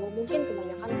lalu, mungkin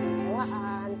kebanyakan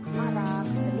kekecewaan, marah,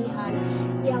 kesedihan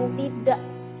yang tidak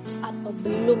atau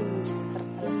belum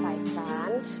terselesaikan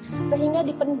sehingga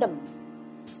dipendem.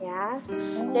 Ya.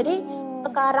 Jadi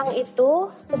sekarang itu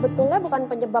sebetulnya bukan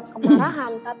penyebab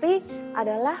kemarahan tapi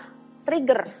adalah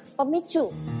trigger,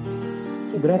 pemicu.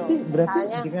 Gitu. Berarti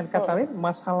dengan kata lain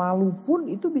masa lalu pun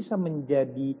itu bisa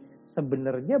menjadi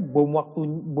sebenarnya bom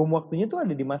waktunya tuh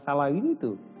ada di masa lalu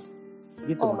itu.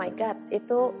 Gitu. Oh my God,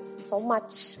 itu so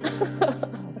much.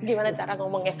 Gimana cara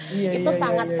ngomongnya? Itu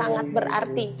sangat-sangat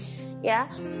berarti. Ya,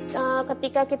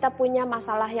 ketika kita punya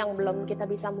masalah yang belum kita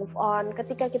bisa move on,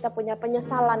 ketika kita punya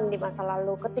penyesalan di masa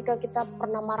lalu, ketika kita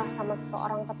pernah marah sama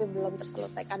seseorang tapi belum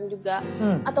terselesaikan juga,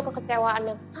 atau kekecewaan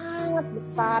yang sangat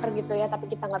besar gitu ya, tapi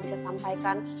kita nggak bisa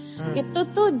sampaikan, itu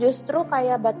tuh justru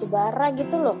kayak batu bara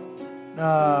gitu loh.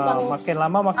 Makin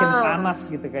lama makin panas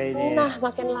gitu kayaknya. Nah,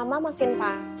 makin lama makin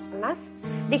panas,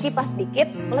 dikipas dikit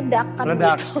meledak kan.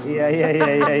 Gitu. Iya.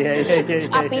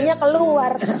 Apinya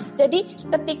keluar. Jadi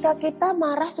ketika kita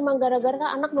marah cuma gara-gara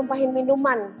anak numpahin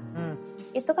minuman,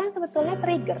 itu kan sebetulnya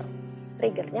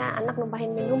triggernya anak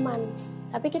numpahin minuman.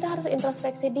 Tapi kita harus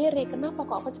introspeksi diri, kenapa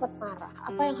kok aku cepat marah?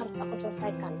 Apa yang harus aku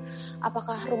selesaikan?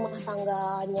 Apakah rumah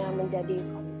tangganya menjadi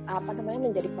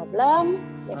problem?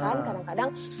 Ya kan,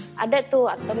 kadang-kadang ada tuh,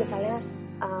 atau misalnya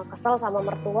kesel sama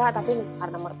mertua, tapi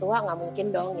karena mertua nggak mungkin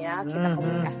dong ya kita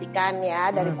komunikasikan ya,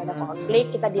 daripada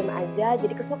konflik kita diem aja, jadi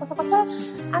kesel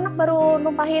anak baru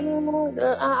numpahin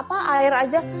air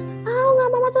aja, nggak,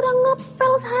 mama tuh udah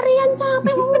ngepel seharian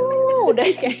capek, udah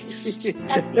kayak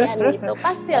kasihan gitu.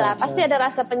 Pasti ada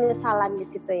rasa penyesalan di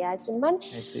situ ya, cuman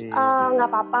nggak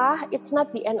apa-apa, it's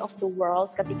not the end of the world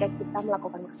ketika kita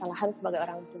melakukan kesalahan sebagai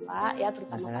orang tua ya,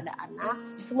 terutama pada anak.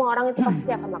 Semua orang itu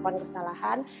pasti akan melakukan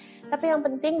kesalahan, tapi yang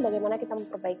penting bagaimana kita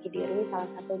memperbaiki diri. Salah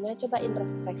satunya coba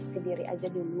introspeksi diri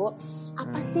aja dulu.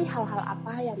 Apa sih hal-hal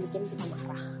apa yang bikin kita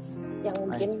marah? Yang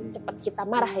bikin cepat kita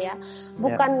marah ya.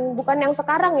 Bukan yang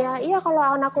sekarang ya. Iya, kalau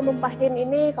anakku numpahin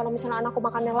ini, kalau misalnya anakku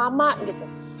makannya lama gitu.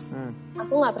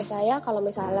 Aku nggak percaya kalau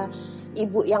misalnya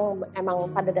ibu yang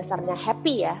emang pada dasarnya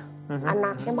happy ya,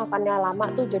 anaknya makannya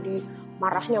lama tuh jadi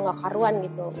marahnya nggak karuan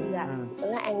gitu. Enggak,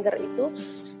 sebetulnya anger itu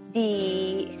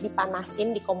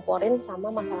dipanasin, dikomporin sama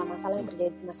masalah-masalah yang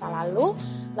terjadi di masa lalu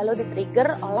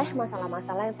di-trigger oleh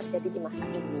masalah-masalah yang terjadi di masa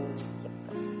ini gitu.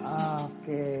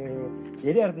 Oke.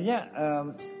 Jadi artinya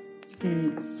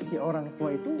si orang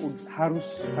tua itu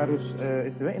harus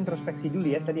istilahnya introspeksi dulu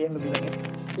ya, tadi yang lebih bilang.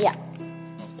 Iya.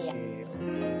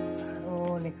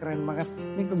 Oh, ini keren banget.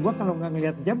 Ini gua kalau nggak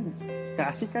ngeliat jam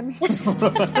keasikan nih.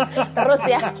 Terus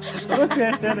ya.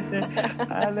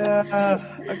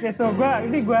 Oke, so gua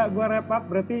wrap up.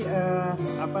 Berarti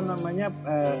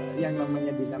yang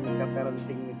namanya dinamika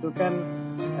parenting itu kan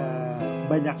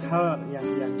banyak hal yang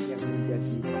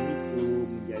menjadi pemicu,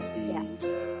 menjadi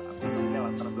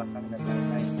latar belakang dan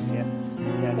lain-lain ya.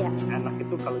 Dan anak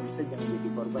itu kalau bisa jangan jadi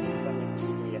korban, bukan yang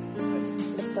begini ya.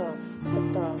 Betul.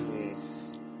 Oke.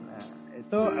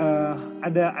 Itu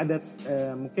ada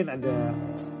mungkin ada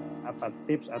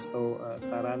tips atau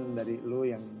saran dari lu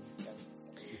yang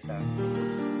bisa.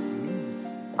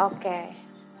 Oke.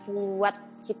 Buat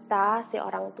kita si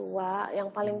orang tua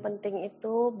yang paling penting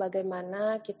itu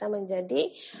bagaimana kita menjadi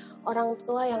orang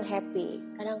tua yang happy.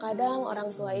 Kadang-kadang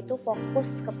orang tua itu fokus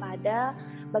kepada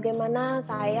bagaimana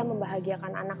saya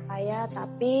membahagiakan anak saya,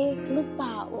 tapi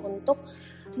lupa untuk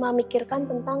memikirkan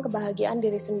tentang kebahagiaan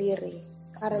diri sendiri.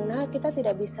 Karena kita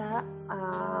tidak bisa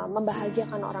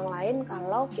membahagiakan orang lain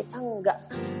kalau kita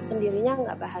sendirinya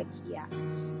nggak bahagia.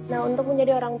 Nah, untuk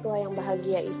menjadi orang tua yang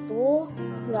bahagia itu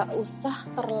nggak usah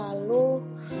terlalu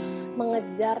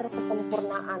mengejar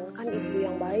kesempurnaan. Kan ibu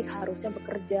yang baik harusnya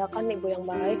bekerja, kan ibu yang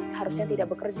baik harusnya tidak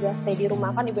bekerja, stay di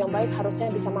rumah, kan ibu yang baik harusnya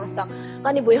bisa masak,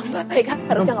 kan ibu yang baik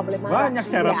harusnya nggak boleh marah. Banyak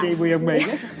syaratnya ibu yang baik.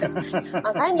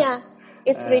 Makanya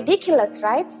It's ridiculous,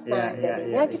 right? Nah, Yeah,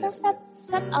 jadinya kita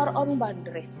set our own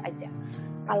boundaries aja.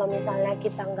 Kalau misalnya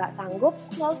kita nggak sanggup,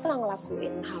 nggak usah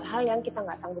ngelakuin hal-hal yang kita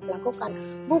nggak sanggup lakukan.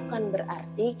 Bukan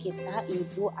berarti kita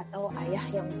ibu atau ayah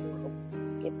yang buruk.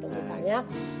 Gitu. Misalnya,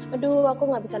 aduh aku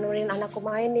nggak bisa nemenin anakku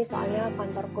main nih, soalnya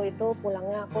kantorku itu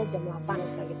pulangnya aku jam 8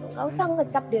 misalnya gitu. Nggak usah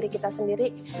ngecap diri kita sendiri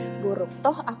buruk.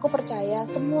 Toh aku percaya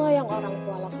semua yang orang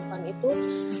tua lakukan itu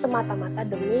semata-mata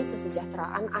demi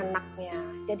kesejahteraan anaknya.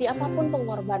 Jadi apapun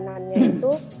pengorbanannya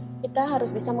itu, kita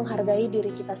harus bisa menghargai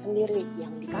diri kita sendiri.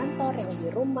 Yang di kantor, yang di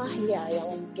rumah, ya yang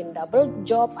mungkin double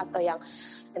job atau yang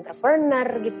entrepreneur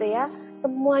gitu ya.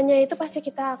 Semuanya itu pasti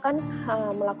kita akan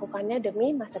melakukannya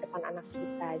demi masa depan anak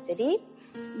kita. Jadi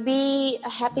be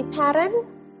a happy parent,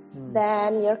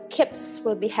 then your kids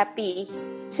will be happy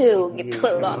too gitu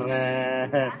loh.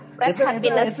 Spread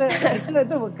happiness.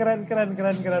 Itu keren.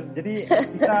 Jadi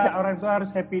kita orang tua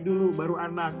harus happy dulu baru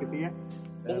anak gitu ya.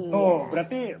 Tuh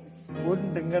berarti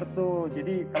Bun denger tuh.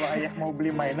 Jadi kalau ayah mau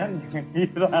beli mainan jangan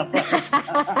dilarang.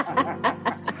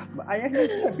 Ayahnya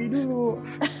happy dulu.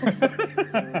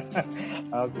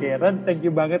 Oke, Ren, thank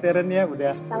you banget ya Ren ya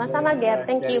udah. Sama-sama Ger,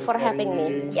 thank you for having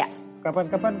me. Ya.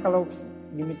 Kapan-kapan kalau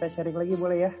diminta sharing lagi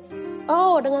boleh ya?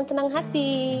 Oh, dengan senang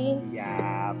hati.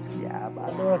 Siap.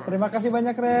 Aduh, terima kasih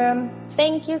banyak Ren.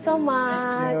 Thank you so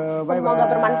much. Bye-bye. Semoga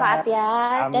bermanfaat ya.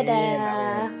 Amin, Dadah.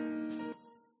 amin.